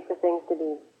fabric's made for things to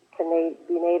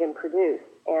be made and produced,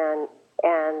 and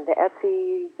the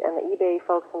Etsy's and the eBay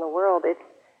folks in the world,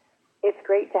 it's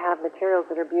great to have materials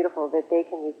that are beautiful that they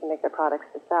can use to make their products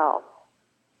to sell.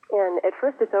 And at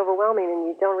first it's overwhelming, and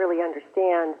you don't really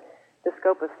understand the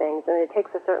scope of things, and it takes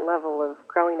a certain level of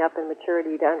growing up and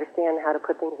maturity to understand how to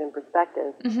put things in perspective.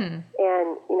 Mm-hmm. And,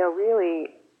 you know, really,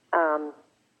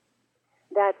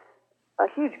 that's a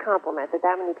huge compliment that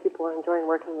many people are enjoying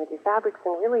working with your fabrics,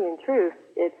 and really, in truth,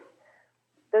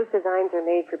 those designs are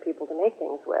made for people to make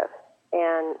things with.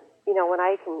 And, you know, what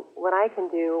I can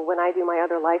do when I do my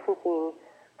other licensing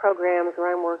programs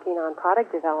where I'm working on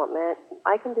product development,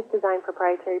 I can just design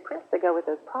proprietary prints that go with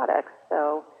those products.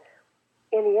 So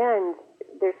in the end,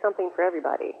 there's something for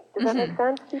everybody. Does that make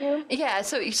sense to you? Yeah.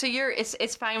 So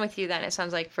it's fine with you then. It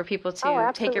sounds like for people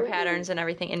to take your patterns and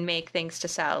everything and make things to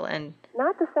sell, and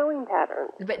not the sewing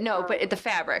patterns. But but the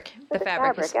fabric. The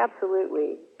fabric,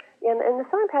 absolutely. And the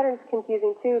sewing pattern is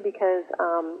confusing too because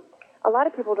a lot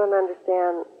of people don't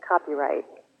understand copyright.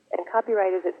 And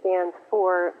copyright, as it stands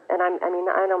for, and I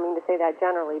don't mean to say that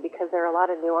generally because there are a lot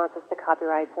of nuances to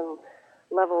copyrights and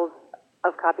levels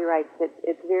of copyrights.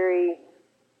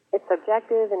 It's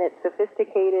subjective and it's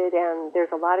sophisticated, and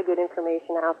there's a lot of good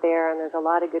information out there, and there's a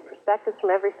lot of good perspectives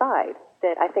from every side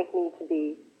that I think need to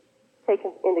be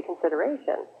taken into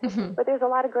consideration. Mm-hmm. But there's a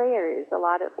lot of gray areas, a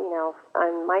lot of, you know,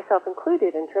 and myself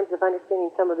included, in terms of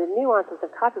understanding some of the nuances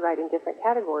of copyright in different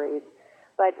categories.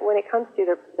 But when it comes to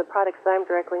the products that I'm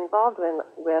directly involved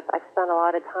with, I've spent a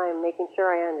lot of time making sure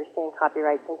I understand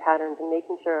copyrights and patterns and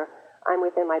making sure I'm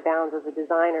within my bounds as a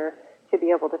designer to be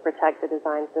able to protect the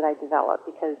designs that I develop,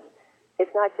 because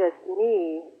it's not just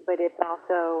me, but it's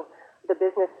also the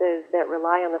businesses that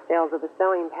rely on the sales of the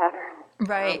sewing patterns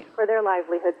for their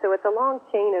livelihood. So it's a long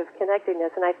chain of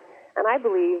connectedness, and I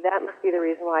believe that must be the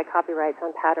reason why copyrights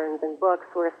on patterns and books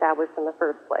were established in the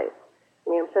first place. I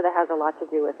mean, I'm sure that has a lot to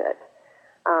do with it.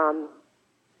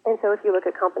 And so if you look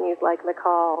at companies like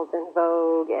McCall's and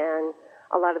Vogue and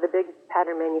a lot of the big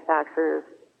pattern manufacturers,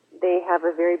 they have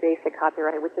a very basic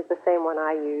copyright, which is the same one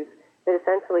I use, that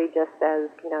essentially just says,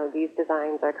 you know, these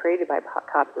designs are created by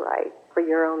copyright for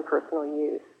your own personal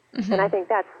use. Mm-hmm. And I think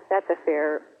that's a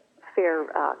fair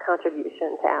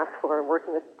contribution to ask for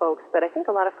working with folks. But I think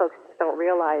a lot of folks just don't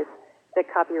realize that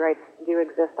copyrights do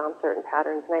exist on certain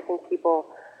patterns, and I think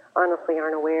people honestly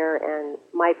aren't aware and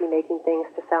might be making things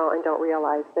to sell and don't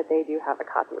realize that they do have a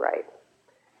copyright.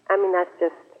 I mean, that's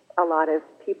just a lot of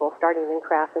people starting in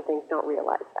crafts and things don't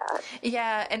realize that.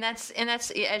 Yeah, and that's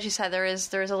as you said, there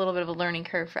is a little bit of a learning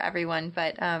curve for everyone,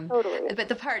 but Totally. But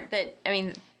the part that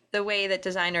the way that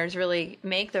designers really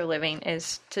make their living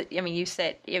is to,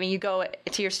 you go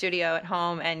to your studio at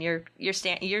home and you're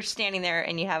standing there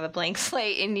and you have a blank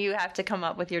slate and you have to come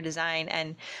up with your design,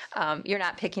 and you're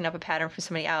not picking up a pattern from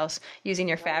somebody else using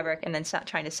your fabric and then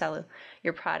trying to sell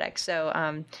your product. So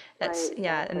that's Right,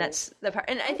 yeah, exactly. and that's the part.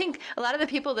 And I think a lot of the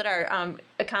people that are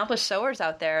accomplished sewers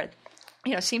out there,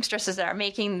 seamstresses that are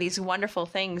making these wonderful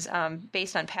things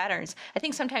based on patterns. I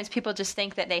think sometimes people just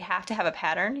think that they have to have a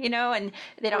pattern, and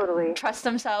they don't Totally. trust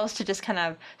themselves to just kind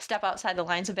of step outside the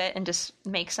lines a bit and just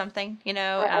make something, I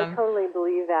totally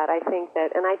believe that. I think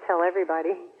that, and I tell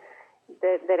everybody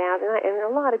that and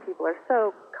a lot of people are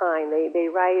so kind. They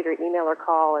write or email or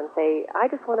call and say, I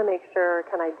just want to make sure,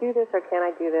 can I do this or can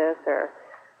I do this?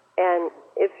 And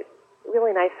it's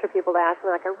really nice for people to ask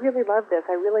me, like, I really love this.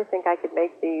 I really think I could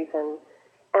make these. And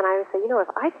I would say,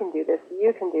 if I can do this,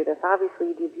 you can do this.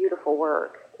 Obviously, you do beautiful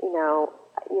work.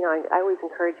 I always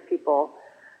encourage people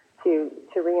to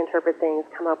reinterpret things,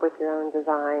 come up with your own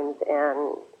designs,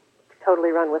 and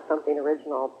totally run with something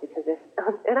original. Because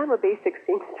and I'm a basic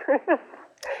seamstress.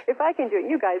 If I can do it,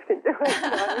 you guys can do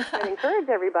it. I encourage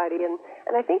everybody. And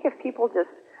I think if people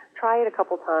just try it a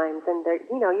couple times, and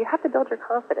you have to build your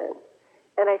confidence.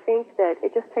 And I think that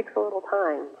it just takes a little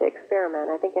time to experiment.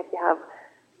 I think if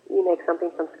you make something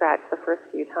from scratch the first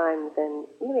few times, and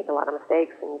you make a lot of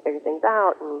mistakes and you figure things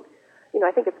out. And,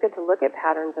 I think it's good to look at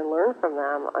patterns and learn from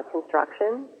them on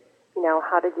construction,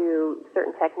 how to do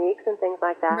certain techniques and things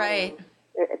like that. Right.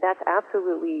 And that's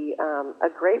absolutely a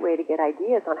great way to get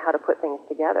ideas on how to put things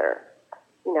together.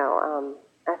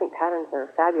 I think patterns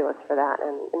are fabulous for that.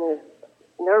 And there's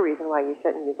no reason why you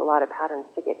shouldn't use a lot of patterns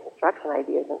to get construction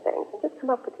ideas and things, and just come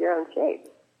up with your own shape.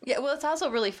 Yeah, well, it's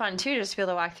also really fun, too, just to be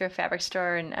able to walk through a fabric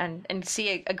store and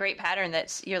see a great pattern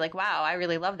you're like, wow, I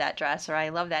really love that dress, or I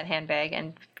love that handbag,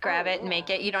 and grab it and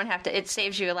make it. You don't have to, it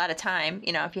saves you a lot of time.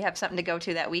 If you have something to go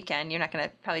to that weekend, you're not going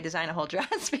to probably design a whole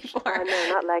dress before. No,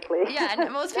 not likely. Yeah,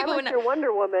 and most people would. You're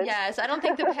Wonder Woman. Yes, I don't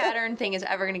think the pattern thing is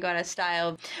ever going to go out of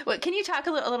style. Well, can you talk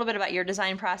a little bit about your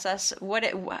design process?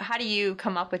 How do you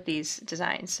come up with these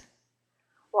designs?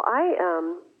 Well,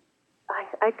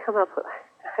 I come up with,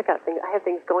 I have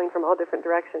things going from all different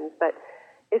directions, but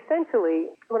essentially,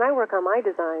 when I work on my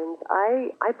designs,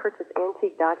 I purchase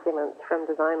antique documents from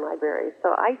design libraries.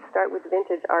 So I start with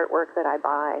vintage artwork that I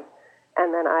buy, and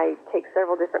then I take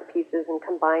several different pieces and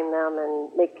combine them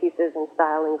and make pieces and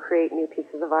style and create new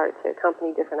pieces of art to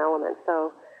accompany different elements.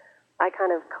 So I kind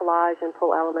of collage and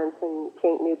pull elements and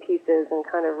paint new pieces and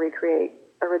kind of recreate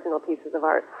original pieces of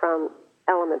art from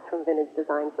elements from vintage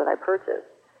designs that I purchase.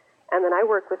 And then I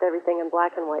work with everything in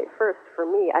black and white first. For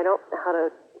me, I don't know how to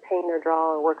paint or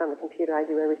draw or work on the computer. I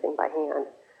do everything by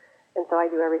hand. And so I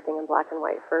do everything in black and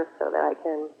white first so that I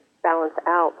can balance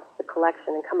out the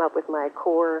collection and come up with my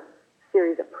core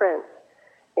series of prints.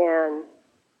 And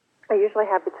I usually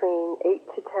have between 8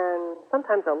 to 10,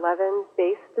 sometimes 11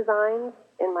 base designs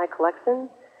in my collection.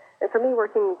 And for me,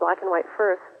 working black and white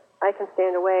first, I can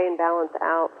stand away and balance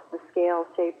out the scale,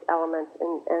 shaped elements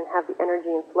and have the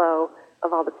energy and flow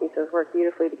of all the pieces work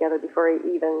beautifully together before I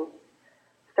even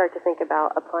start to think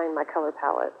about applying my color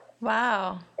palette.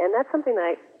 Wow. And that's something that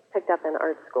I picked up in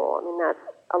art school. I mean, that's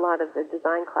a lot of the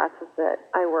design classes that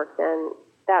I worked in.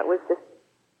 That was just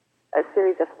a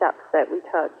series of steps that we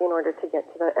took in order to get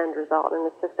to the end result. And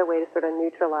it's just a way to sort of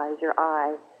neutralize your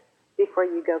eye before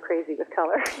you go crazy with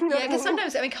color. Yeah, because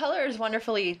sometimes, color is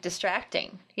wonderfully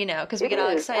distracting, because we get all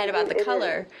excited about the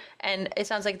color. And it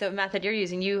sounds like the method you're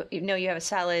using, you have a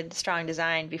solid, strong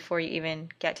design before you even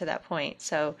get to that point.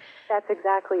 So that's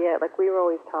exactly it. Like we were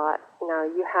always taught,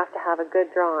 you have to have a good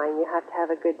drawing. You have to have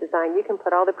a good design. You can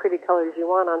put all the pretty colors you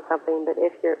want on something, but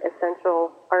if your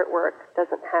essential artwork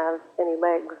doesn't have any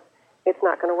legs, it's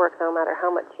not going to work no matter how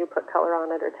much you put color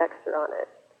on it or texture on it.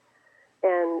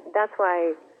 And that's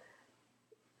why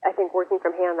I think working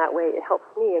from hand that way, it helps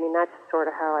me. I mean, that's sort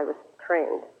of how I was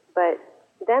trained. But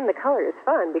then the color is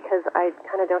fun because I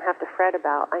kind of don't have to fret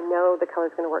about, I know the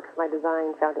color's going to work because my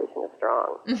design foundation is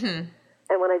strong. Mm-hmm.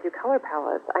 And when I do color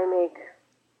palettes,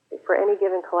 for any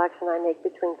given collection, I make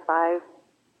between 5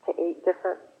 to 8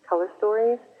 different color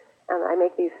stories. And I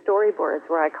make these storyboards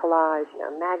where I collage,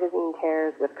 magazine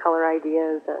tears with color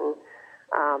ideas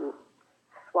and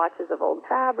swatches of old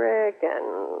fabric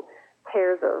and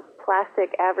tears of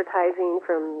plastic advertising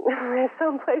from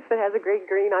someplace that has a great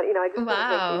green on. I just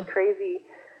make these crazy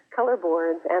color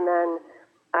boards, and then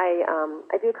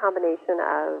I do a combination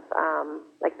of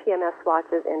like PMS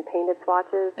swatches and painted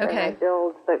swatches, and I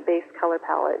build the base color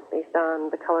palette based on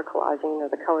the color collaging or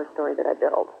the color story that I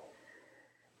build.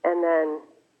 And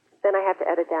then I have to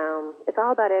edit down. It's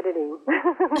all about editing.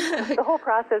 The whole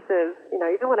process is,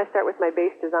 even when I start with my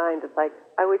base designs, it's like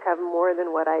I always have more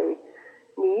than what I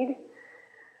need.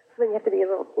 So then you have to be a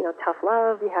little, tough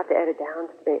love. You have to edit down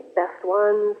to the best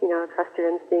ones, trust your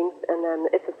instincts. And then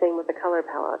it's the same with the color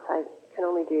palettes. I can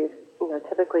only do,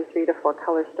 typically 3 to 4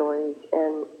 color stories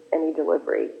in any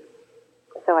delivery.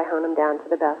 So I hone them down to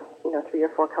the best, 3 or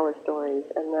 4 color stories.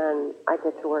 And then I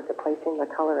get to work at placing the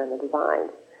color in the design.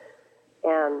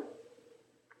 And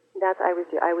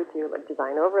I would do like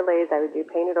design overlays, I would do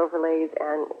painted overlays,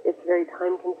 and it's very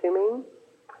time consuming.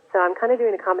 So I'm kind of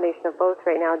doing a combination of both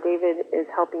right now. David is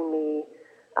helping me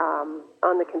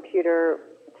on the computer,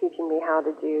 teaching me how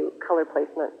to do color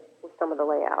placement with some of the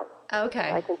layouts.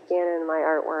 Okay. So I can scan in my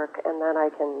artwork, and then I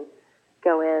can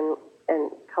go in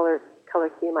and color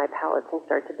key my palettes and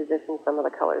start to position some of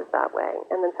the colors that way.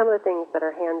 And then some of the things that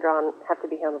are hand-drawn have to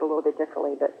be handled a little bit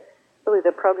differently, but really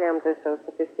the programs are so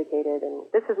sophisticated, and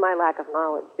this is my lack of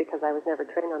knowledge because I was never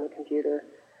trained on the computer.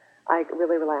 I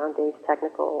really rely on Dave's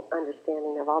technical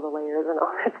understanding of all the layers and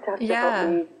all that stuff to help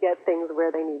me get things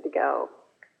where they need to go.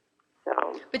 So.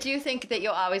 But do you think that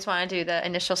you'll always want to do the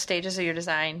initial stages of your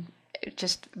design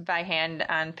just by hand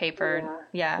on paper?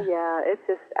 Yeah, it's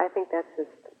just, I think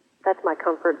that's my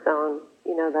comfort zone.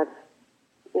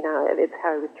 It's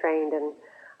how I was trained, and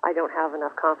I don't have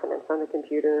enough confidence on the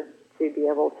computer to be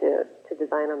able to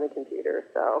design on the computer.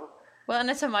 So. Well, and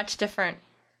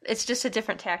it's just a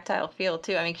different tactile feel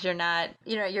too. I mean, because you're not,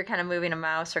 you're kind of moving a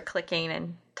mouse or clicking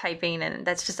and typing, and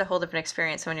that's just a whole different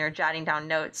experience when you're jotting down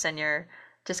notes and you're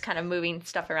just kind of moving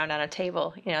stuff around on a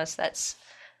table. So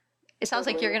it sounds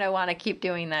like you're going to want to keep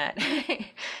doing that.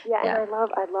 Yeah, and I love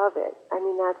it. I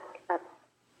mean,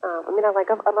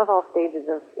 I love all stages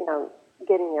of,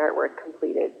 getting the artwork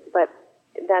completed, but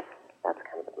that's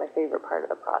kind of my favorite part of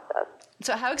the process.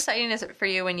 So how exciting is it for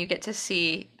you when you get to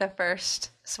see the first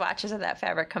swatches of that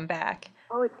fabric come back?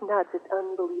 Oh, it's nuts. It's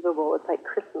unbelievable. It's like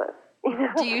Christmas.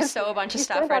 Do you sew a bunch of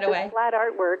stuff right away? Flat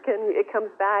artwork, and it comes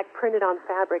back printed on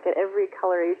fabric at every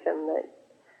coloration that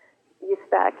you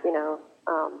spec,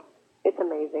 it's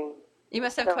amazing. You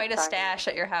must have quite a stash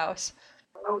at your house.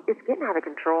 Oh, it's getting out of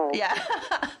control. Yeah.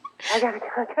 I gotta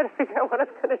figure out what I'm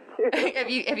gonna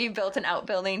do. Have you built an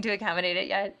outbuilding to accommodate it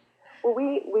yet? Well,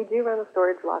 we do run a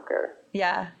storage locker.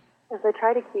 Yeah. So I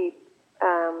try to keep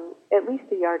at least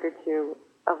a yard or two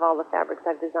of all the fabrics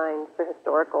I've designed for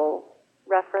historical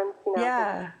reference.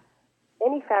 Yeah.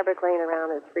 Any fabric laying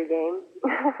around is free game.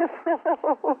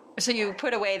 So you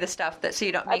put away the stuff so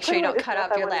you don't make sure you don't cut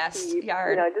up your last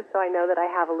yard. Just so I know that I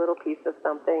have a little piece of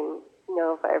something.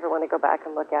 If I ever want to go back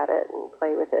and look at it and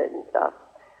play with it and stuff.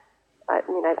 I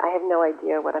have no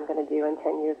idea what I'm going to do in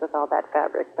 10 years with all that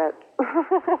fabric, but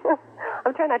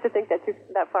I'm trying not to think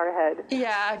that far ahead.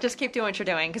 Yeah, just keep doing what you're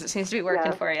doing because it seems to be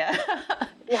working for you. Yeah,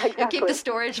 exactly. And keep the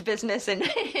storage business and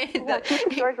keep the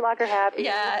storage locker happy.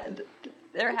 Yeah,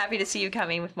 they're happy to see you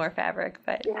coming with more fabric.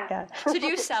 But yeah. So do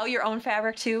you sell your own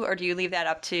fabric too, or do you leave that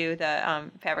up to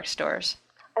the fabric stores?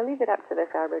 I leave it up to the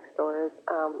fabric stores,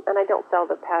 and I don't sell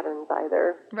the patterns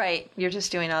either. Right, you're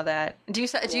just doing all that. Do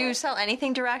you sell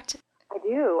anything direct? I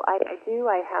do. I do.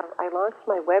 I launched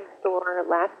my web store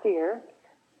last year,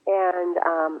 and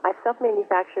I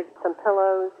self-manufactured some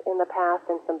pillows in the past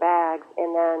and some bags,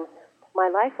 and then my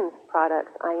licensed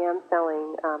products I am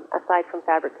selling aside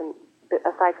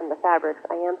from the fabrics,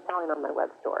 I am selling on my web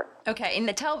store. Okay, and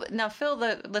now fill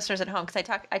the listeners at home, because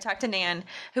I talked to Nan,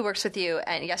 who works with you,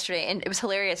 yesterday, and it was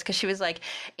hilarious because she was like,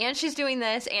 and she's doing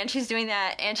this, and she's doing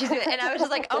that, and she's doing, and I was just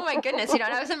like, oh my goodness, and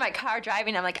I was in my car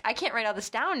driving, I'm like, I can't write all this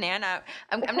down, Nan,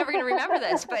 I'm never going to remember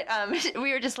this, but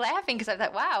we were just laughing because I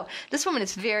thought, wow, this woman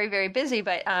is very, very busy,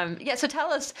 but so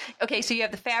tell us, okay, so you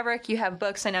have the fabric, you have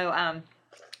books, I know,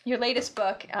 your latest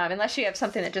book, unless you have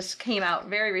something that just came out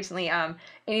very recently,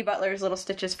 Amy Butler's Little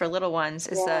Stitches for Little Ones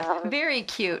is a very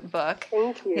cute book.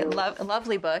 Thank you.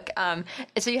 Lovely book.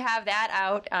 So you have that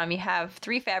out. You have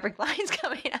 3 fabric lines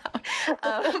coming out.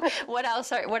 What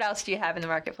else do you have in the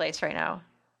marketplace right now?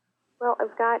 Well,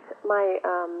 I've got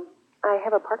I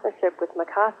have a partnership with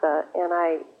Mikasa, and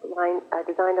I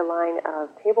designed a line of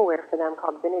tableware for them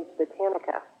called Vintage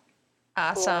Botanica.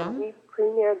 Awesome. And we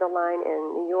premiered the line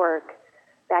in New York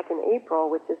back in April,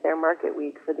 which is their market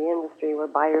week for the industry, where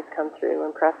buyers come through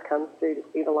and press comes through to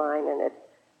see the line, and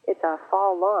it's a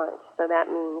fall launch, so that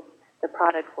means the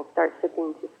product will start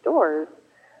shipping to stores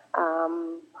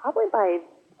probably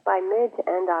by mid to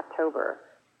end October.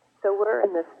 So we're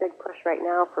in this big push right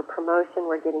now for promotion.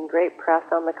 We're getting great press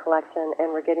on the collection,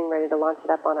 and we're getting ready to launch it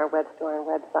up on our web store and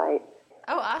website.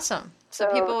 Oh, awesome. So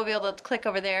people will be able to click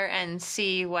over there and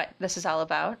see what this is all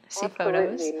about, see absolutely.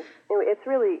 photos.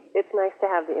 It's nice to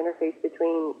have the interface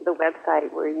between the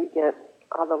website where you get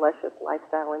all the luscious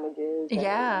lifestyle images. And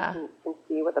you can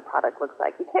see what the product looks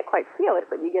like. You can't quite feel it,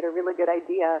 but you get a really good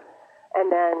idea. And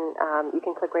then you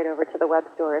can click right over to the web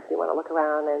store if you want to look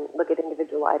around and look at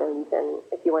individual items. And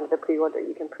if you wanted to pre-order,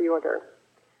 you can pre-order.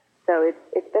 So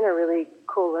it's been a really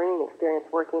cool learning experience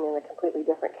working in a completely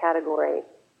different category.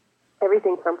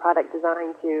 Everything from product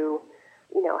design to,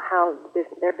 how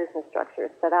their business structure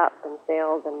is set up, and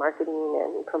sales and marketing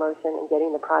and promotion and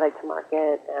getting the product to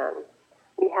market. And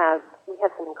we have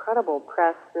some incredible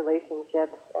press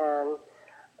relationships and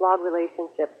blog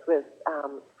relationships with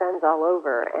friends all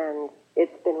over, and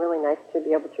it's been really nice to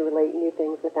be able to relate new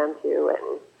things with them too.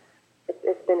 And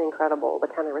it's been incredible, the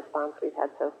kind of response we've had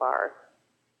so far.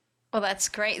 Well, that's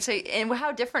great. So, and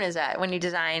how different is that when you're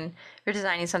designing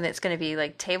something that's going to be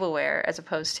like tableware as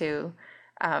opposed to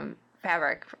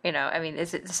fabric?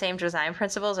 Is it the same design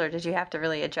principles, or did you have to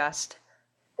really adjust?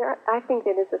 I think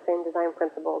it is the same design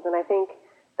principles, and I think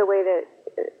the way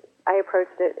that I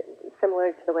approached it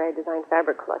similar to the way I designed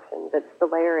fabric collections. It's the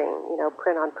layering,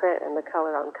 print on print and the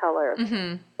color on color.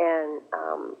 Mm-hmm. And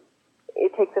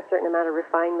it takes a certain amount of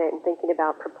refinement and thinking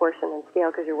about proportion and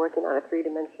scale because you're working on a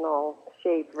three-dimensional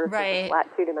shape versus a flat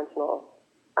two-dimensional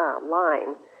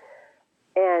line.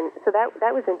 And so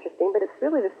that was interesting, but it's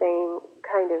really the same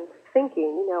kind of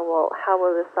thinking, how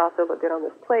will this saucer look good on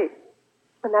this plate?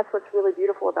 And that's what's really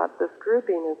beautiful about this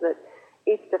grouping is that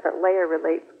each different layer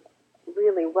relates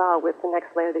really well with the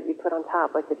next layer that you put on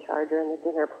top, like the charger and the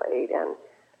dinner plate, and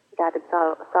added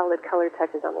solid color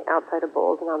touches on the outside of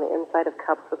bowls and on the inside of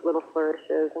cups with little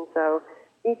flourishes. And so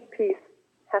each piece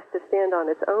has to stand on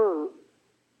its own,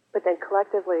 but then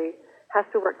collectively has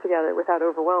to work together without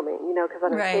overwhelming, because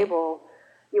on a table,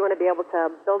 you want to be able to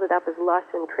build it up as lush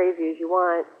and crazy as you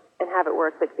want and have it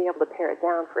work, but be able to pare it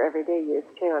down for everyday use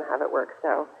too and have it work.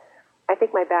 So I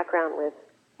think my background with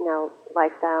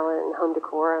lifestyle and home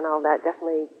decor and all that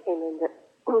definitely came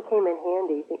in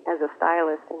handy as a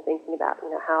stylist and thinking about,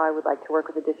 how I would like to work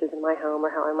with the dishes in my home or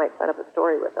how I might set up a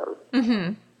story with them.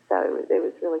 Mm-hmm. So it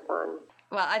was really fun.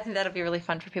 Well, I think that'll be really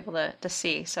fun for people to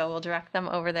see. So we'll direct them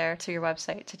over there to your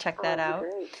website to check that out.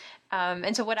 Great.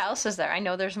 And so what else is there? I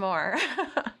know there's more.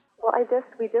 Well,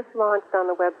 we just launched on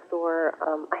the web store.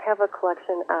 I have a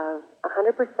collection of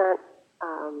 100%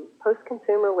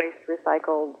 post-consumer waste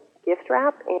recycled gift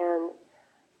wrap and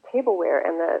tableware,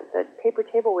 and the paper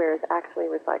tableware is actually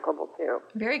recyclable too.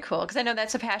 Very cool, because I know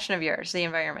that's a passion of yours. The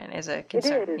environment is a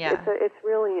concern. It is. Yeah. It's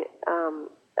really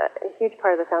a huge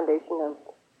part of the foundation of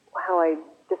how I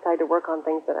decide to work on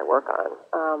things that I work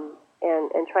on,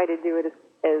 and try to do it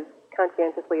as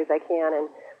conscientiously as I can.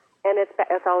 And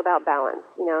it's all about balance,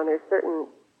 and there's certain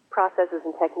processes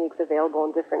and techniques available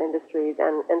in different industries,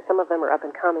 and some of them are up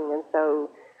and coming, and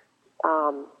so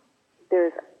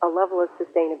there's a level of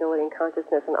sustainability and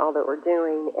consciousness in all that we're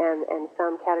doing, and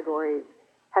some categories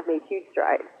have made huge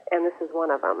strides, and this is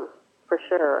one of them, for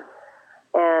sure.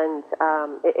 And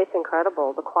it's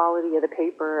incredible, the quality of the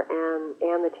paper and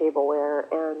the tableware,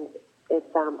 and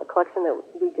it's a collection that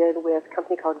we did with a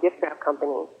company called Gift Wrap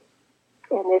Company,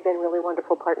 and they've been really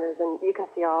wonderful partners, and you can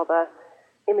see all the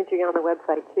imagery on the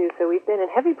website, too. So we've been in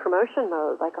heavy promotion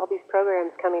mode, like all these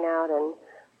programs coming out, and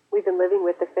we've been living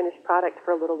with the finished product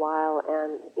for a little while,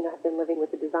 and have been living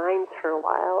with the designs for a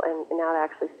while, and now to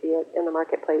actually see it in the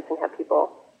marketplace and have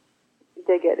people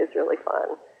dig it is really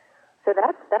fun. So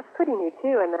that's pretty new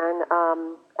too. And then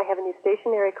I have a new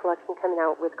stationery collection coming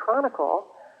out with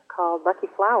Chronicle called Lucky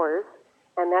Flowers,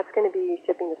 and that's going to be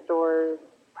shipping to stores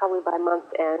probably by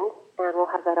month's end, and we'll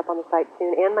have that up on the site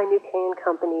soon. And my new K &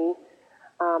 Company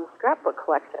scrapbook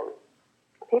collection,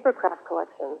 paper craft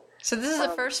collection. So this is the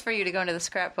first for you to go into the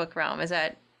scrapbook realm. Is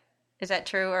that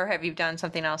true, or have you done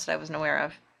something else that I wasn't aware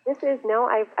of?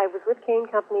 I was with K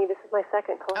 & Company. This is my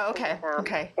second collection. Oh, okay, with them.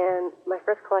 okay. And my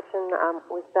first collection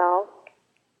was Belle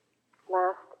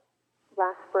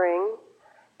last spring,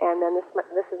 and then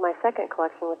this is my second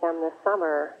collection with them this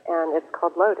summer, and it's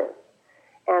called Lotus.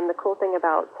 And the cool thing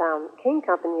about K &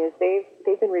 Company is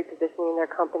they've been repositioning their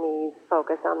company's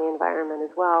focus on the environment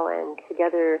as well, and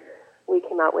together we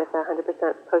came out with a 100%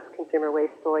 post-consumer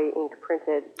waste soy ink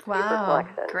printed paper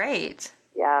collection. Great.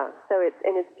 Yeah, so it's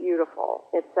beautiful.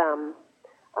 It's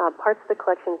parts of the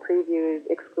collection previewed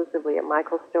exclusively at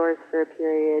Michael's stores for a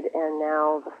period, and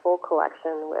now the full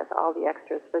collection with all the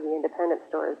extras for the independent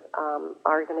stores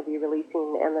are going to be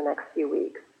releasing in the next few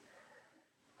weeks.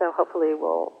 So hopefully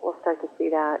we'll start to see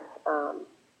that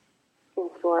in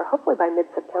store. Hopefully by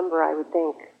mid-September, I would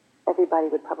think everybody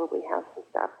would probably have some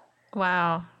stuff.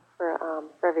 Wow. For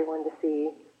everyone to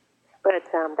see. But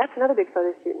that's another big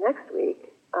photo shoot next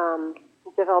week.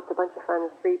 Developed a bunch of fun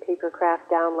free paper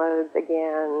craft downloads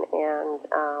again, and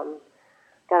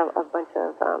got a bunch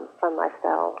of fun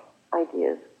lifestyle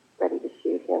ideas ready to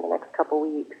shoot here in the next couple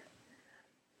weeks.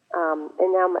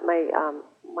 And now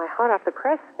my hot off the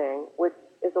press thing, which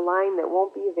is a line that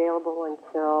won't be available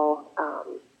until I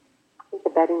think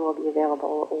the bedding will be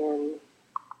available in.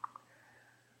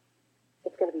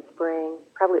 It's going to be spring,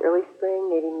 probably early spring,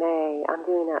 maybe May. I'm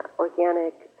doing an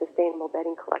organic, sustainable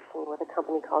bedding collection with a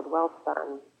company called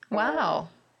Wellspun. Wow.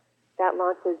 That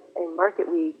launches in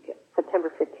Market Week,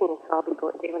 September 15th.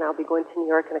 So Dave and I will be going to New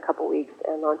York in a couple weeks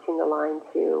and launching the line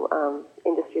to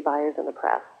industry buyers and the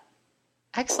press.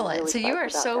 Excellent. Really so you are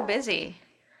so busy.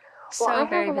 Well, I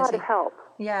have a lot busy. of help.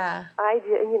 Yeah.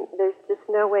 There's just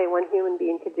no way one human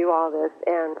being could do all this,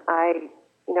 and I,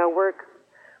 work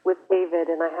with David,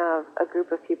 and I have a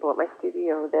group of people at my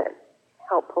studio that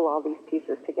help pull all these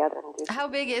pieces together. How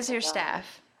big is your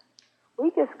staff?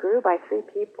 We just grew by 3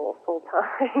 people full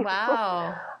time.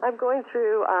 Wow. I'm going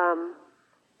through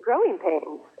growing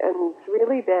pains, and it's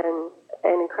really been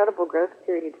an incredible growth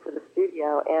period for the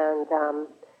studio. And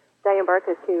Diane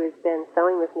Barkas, who has been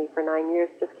sewing with me for 9 years,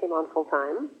 just came on full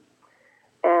time.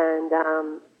 And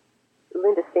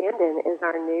Linda Standen is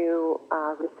our new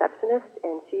receptionist,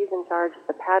 and she's in charge of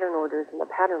the pattern orders in the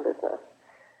pattern business.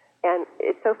 And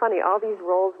it's so funny, all these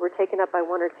roles were taken up by 1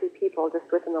 or 2 people just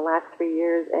within the last 3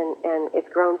 years, and it's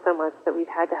grown so much that we've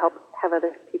had to have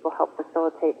other people help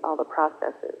facilitate all the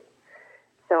processes.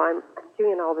 So I'm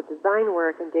doing all the design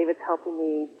work, and David's helping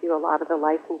me do a lot of the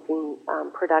licensing,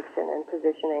 production, and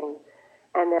positioning.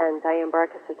 And then Diane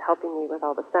Barkas is helping me with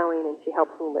all the sewing, and she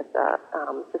helps me with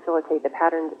facilitate the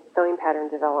sewing pattern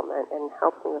development, and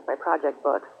helps me with my project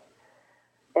books.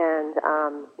 And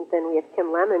then we have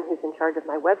Kim Lemon, who's in charge of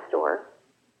my web store,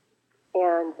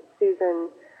 and Susan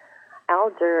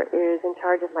Alger is in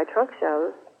charge of my trunk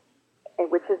shows,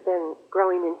 which has been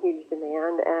growing in huge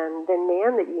demand. And then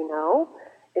Nan, that you know,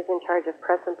 is in charge of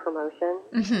press and promotion.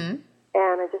 Mm-hmm.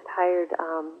 And I just hired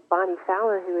Bonnie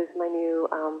Fowler, who is my new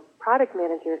product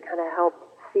manager, to kind of help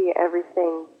see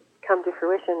everything come to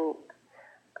fruition.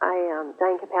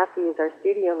 Diane Capacity is our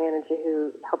studio manager,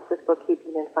 who helps with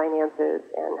bookkeeping and finances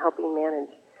and helping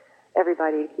manage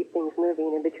everybody to keep things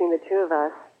moving. And between the two of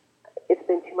us, it's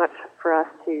been too much for us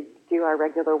to do our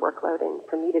regular workload and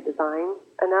for me to design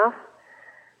enough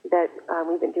that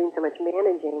we've been doing so much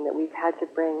managing that we've had to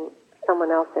bring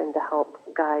someone else in to help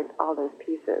guide all those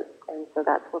pieces. And so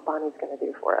that's what Bonnie's going to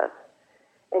do for us.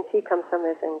 And she comes from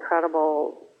this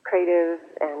incredible creative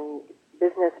and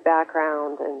business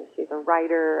background, and she's a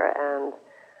writer and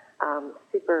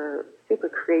super, super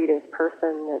creative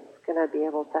person that's going to be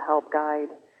able to help guide.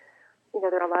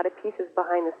 There are a lot of pieces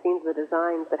behind the scenes, the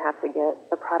designs that have to get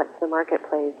the product to the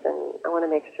marketplace, and I want to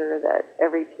make sure that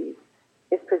every piece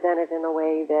is presented in a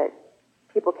way that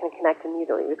people can connect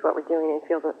immediately with what we're doing and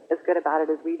feel as good about it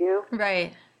as we do.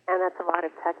 Right. And that's a lot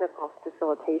of technical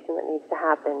facilitation that needs to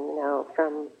happen,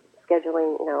 from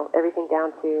scheduling, everything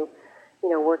down to,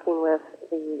 working with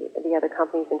the other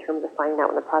companies in terms of finding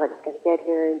out when the product is going to get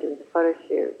here and doing the photo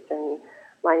shoots and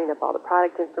lining up all the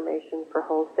product information for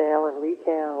wholesale and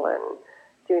retail and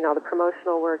doing all the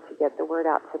promotional work to get the word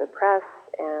out to the press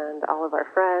and all of our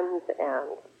friends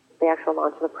and the actual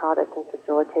launch of the product and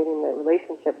facilitating the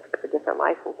relationships with the different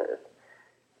licensors.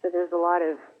 So there's a lot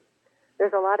of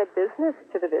business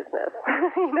to the business,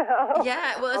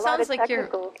 Yeah, well, it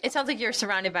sounds like you're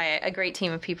surrounded by a great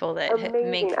team of people that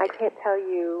Amazing. I can't tell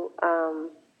you.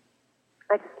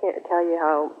 I just can't tell you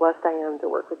how blessed I am to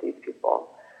work with these people,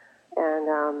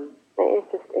 and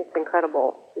it's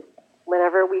incredible. Just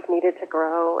whenever we've needed to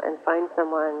grow and find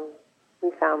someone,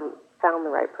 we found the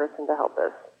right person to help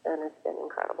us, and it's been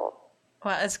incredible.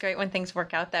 Well, it's great when things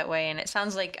work out that way, and it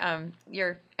sounds like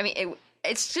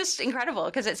it's just incredible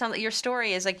because it sounds like your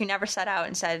story is like you never set out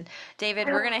and said, David,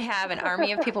 we're going to have an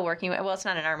army of people working. Well, it's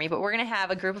not an army, but we're going to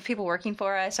have a group of people working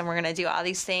for us, and we're going to do all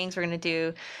these things. We're going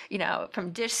to do,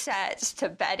 from dish sets to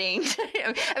bedding.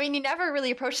 You never really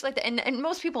approached it like that. And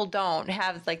most people don't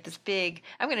have like this big,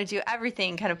 I'm going to do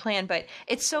everything kind of plan. But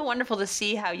it's so wonderful to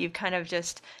see how you've kind of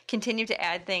just continued to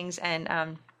add things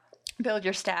and build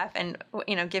your staff and,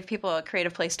 give people a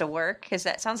creative place to work, because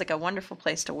that sounds like a wonderful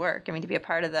place to work. To be a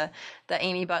part of the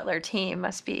Amy Butler team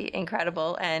must be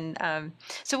incredible. And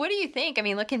so what do you think?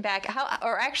 Looking back,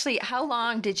 how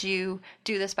long did you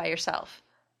do this by yourself?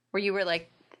 Where you were like,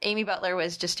 Amy Butler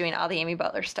was just doing all the Amy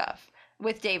Butler stuff.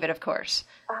 With David, of course.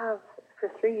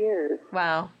 For 3 years.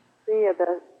 Wow. Three of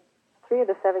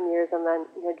the 7 years, and then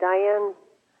Diane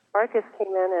Barkus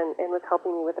came in and was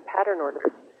helping me with the pattern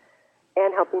orders,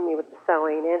 and helping me with the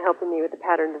sewing, and helping me with the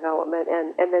pattern development,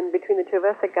 and then between the two of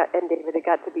us, and David, it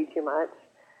got to be too much.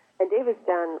 And David's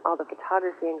done all the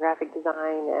photography and graphic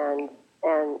design,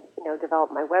 and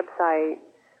developed my website,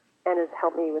 and has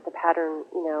helped me with the pattern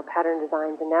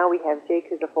designs. And now we have Jake,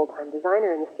 who's a full-time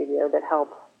designer in the studio that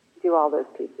helps do all those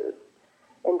pieces.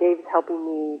 And Dave's helping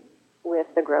me with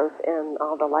the growth and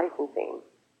all the licensing.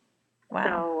 Wow.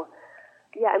 So,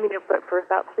 yeah, I mean, for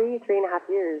about 3.5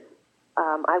 years,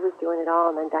 I was doing it all,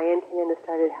 and then Diane came in and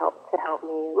started to help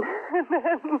me.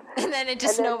 And then it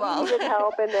just snowballed. He needed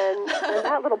help, and then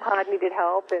that little pod needed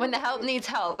help. And when the help needs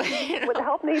help. When the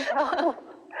help needs help.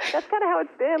 That's kind of how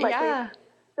it's been.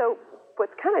 So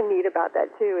what's kind of neat about that,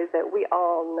 too, is that we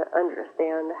all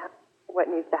understand what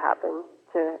needs to happen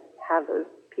to have those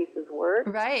pieces work.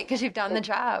 Right, because you've done the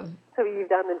job. So you've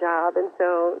done the job, and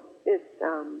so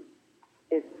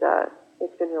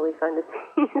it's been really fun to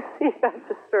see that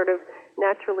just sort of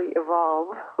naturally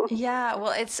evolve. Yeah,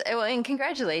 well, and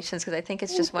congratulations, because I think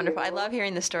it's just wonderful. I love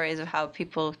hearing the stories of how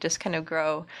people just kind of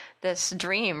grow this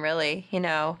dream, really,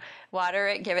 water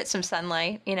it, give it some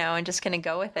sunlight, and just kind of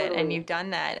go with it. And you've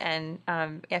done that. And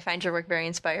I find your work very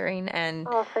inspiring. And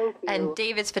thank you. And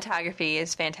David's photography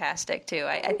is fantastic, too.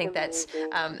 I think that's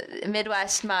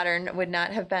Midwest Modern would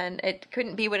not have been, it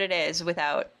couldn't be what it is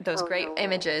without those great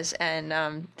images.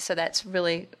 And so that's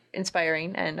really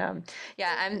inspiring. And I'm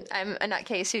a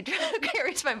nutcase who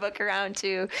carries my book around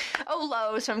to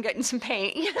Lowe's, so I'm getting some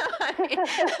paint. A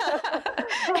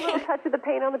little touch of the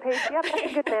paint on the page. Yep,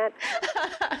 that's a good match.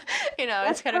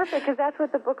 That's it's kind of perfect, because that's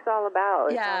what the book's all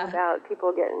about. It's all about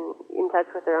people getting in touch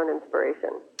with their own inspiration.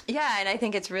 Yeah, and I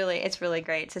think it's really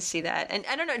great to see that. And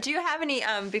I don't know, do you have any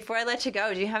before I let you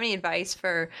go, do you have any advice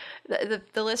for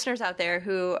the listeners out there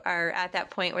who are at that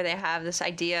point where they have this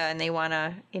idea and they want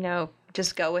to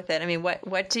just go with it? I mean,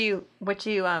 what do you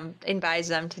advise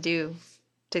them to do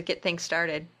to get things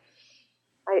started?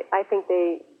 I think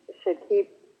they should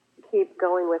keep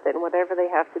going with it, and whatever they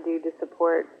have to do to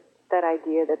support that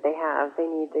idea that they have, they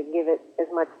need to give it as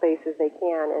much space as they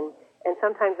can. And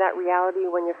sometimes that reality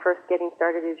when you're first getting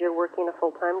started is you're working a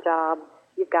full-time job,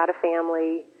 you've got a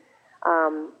family,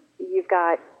 you've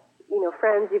got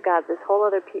friends, you've got this whole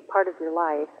other part of your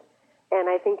life. And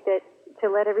I think that to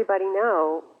let everybody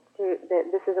know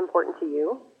that this is important to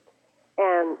you,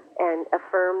 and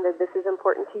affirm that this is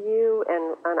important to you,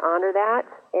 and honor that,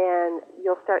 and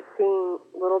you'll start seeing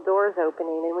little doors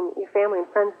opening. And when your family and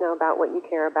friends know about what you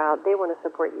care about, they want to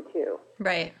support you too.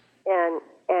 Right.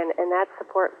 And that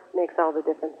support makes all the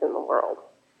difference in the world.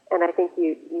 And I think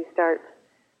you start,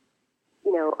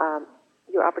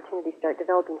 your opportunities start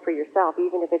developing for yourself,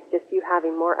 even if it's just you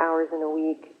having more hours in a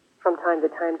week from time to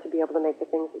time to be able to make the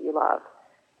things that you love.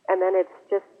 And then it's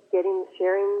just getting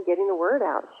the word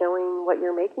out, showing what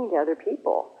you're making to other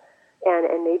people.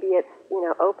 And maybe it's,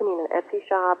 opening an Etsy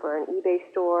shop or an eBay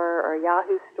store or a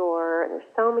Yahoo store. And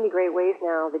there's so many great ways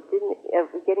now of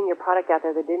getting your product out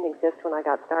there that didn't exist when I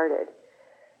got started.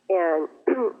 And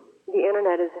the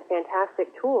internet is a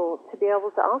fantastic tool to be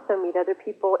able to also meet other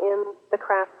people in the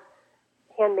craft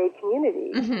handmade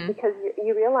community, because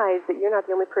you realize that you're not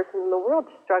the only person in the world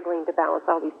struggling to balance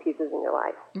all these pieces in your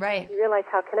life. Right. You realize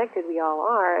how connected we all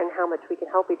are and how much we can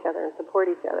help each other and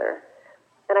support each other.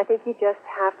 And I think you just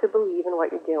have to believe in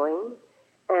what you're doing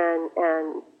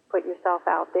and put yourself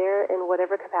out there in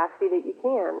whatever capacity that you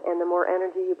can. And the more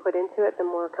energy you put into it, the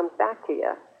more it comes back to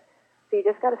you. So you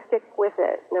just got to stick with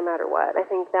it no matter what. I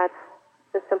think that's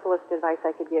the simplest advice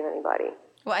I could give anybody.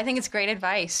 Well, I think it's great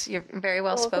advice. You're very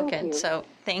well spoken. So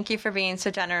thank you for being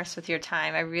so generous with your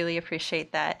time. I really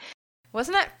appreciate that.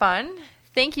 Wasn't that fun?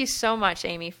 Thank you so much,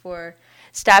 Amy, for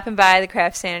stopping by the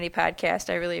CraftSanity podcast.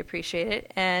 I really appreciate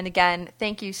it. And again,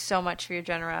 thank you so much for your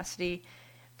generosity,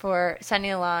 for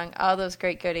sending along all those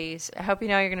great goodies. I hope you're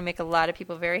going to make a lot of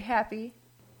people very happy.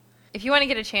 If you want to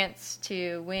get a chance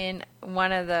to win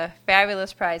one of the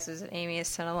fabulous prizes that Amy has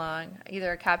sent along,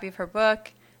 either a copy of her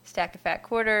book, Stack of Fat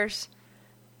Quarters,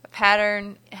 a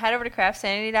pattern, head over to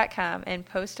craftsanity.com and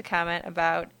post a comment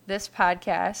about this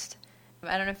podcast.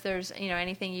 I don't know if there's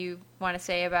anything you want to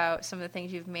say about some of the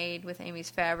things you've made with Amy's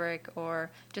fabric,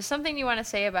 or just something you want to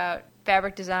say about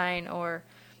fabric design or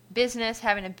business,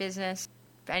 having a business.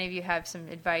 If any of you have some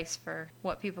advice for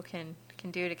what people can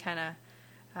do to kind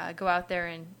of go out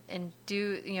there and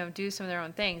do some of their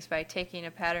own things by taking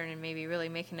a pattern and maybe really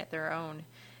making it their own.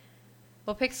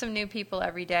 We'll pick some new people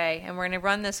every day, and we're going to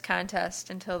run this contest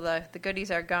until the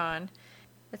goodies are gone.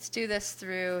 Let's do this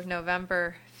through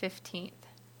November 15th.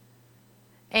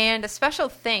 And a special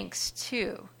thanks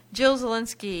to Jill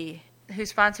Zielinski, who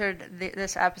sponsored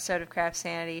this episode of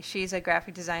CraftSanity. She's a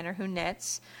graphic designer who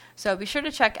knits. So be sure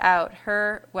to check out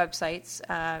her websites.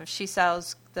 She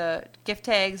sells the gift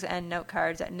tags and note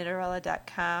cards at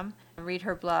knitterella.com. Read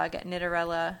her blog at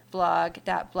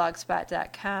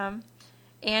knitterellablog.blogspot.com.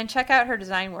 And check out her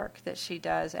design work that she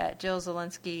does at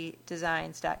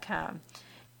jillzielinskidesigns.com.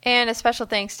 And a special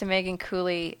thanks to Megan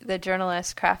Cooley, the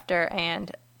journalist, crafter,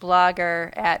 and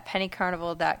blogger at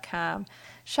pennycarnival.com.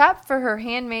 Shop for her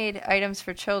handmade items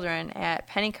for children at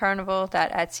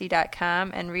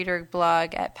pennycarnival.etsy.com and read her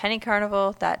blog at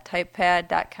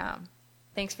pennycarnival.typepad.com.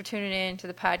 Thanks for tuning in to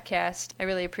the podcast. I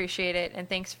really appreciate it. And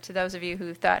thanks to those of you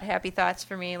who thought happy thoughts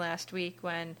for me last week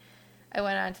when I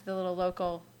went on to the little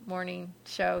local morning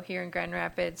show here in Grand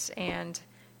Rapids. And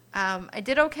I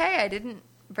did okay. I didn't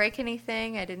break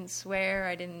anything. I didn't swear.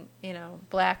 I didn't,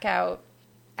 black out.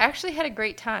 I actually had a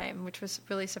great time, which was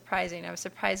really surprising. I was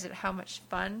surprised at how much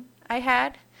fun I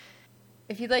had.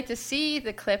 If you'd like to see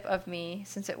the clip of me,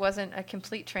 since it wasn't a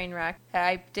complete train wreck,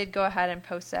 I did go ahead and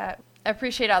post that. I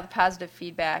appreciate all the positive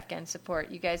feedback and support.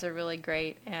 You guys are really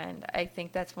great, and I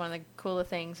think that's one of the cooler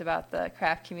things about the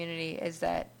craft community is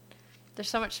that there's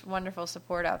so much wonderful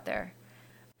support out there.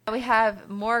 We have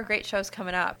more great shows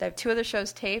coming up. I have 2 other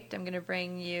shows taped. I'm going to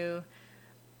bring you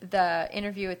the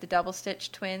interview with the Double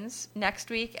Stitch twins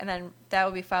next week, and then that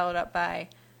will be followed up by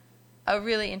a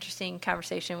really interesting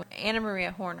conversation with Anna Maria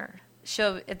Horner.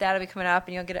 That'll be coming up,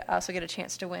 and you'll also get a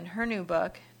chance to win her new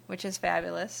book, which is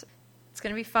fabulous. It's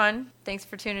going to be fun. Thanks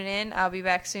for tuning in. I'll be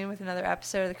back soon with another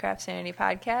episode of the CraftSanity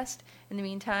podcast. In the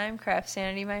meantime,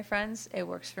 CraftSanity, my friends, it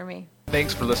works for me.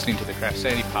 Thanks for listening to the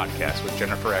CraftSanity podcast with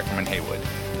Jennifer Ackerman Haywood.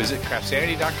 Visit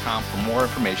CraftSanity.com for more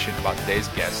information about today's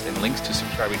guest and links to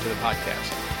subscribing to the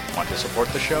podcast. Want to support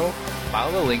the show?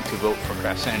 Follow the link to vote for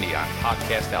CraftSanity on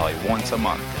Podcast Alley once a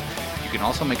month. You can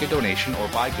also make a donation or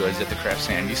buy goods at the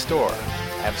CraftSanity store.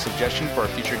 Have a suggestion for a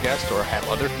future guest or have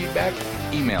other feedback?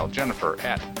 Email Jennifer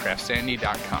at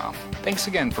CraftSanity.com. Thanks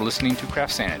again for listening to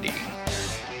CraftSanity.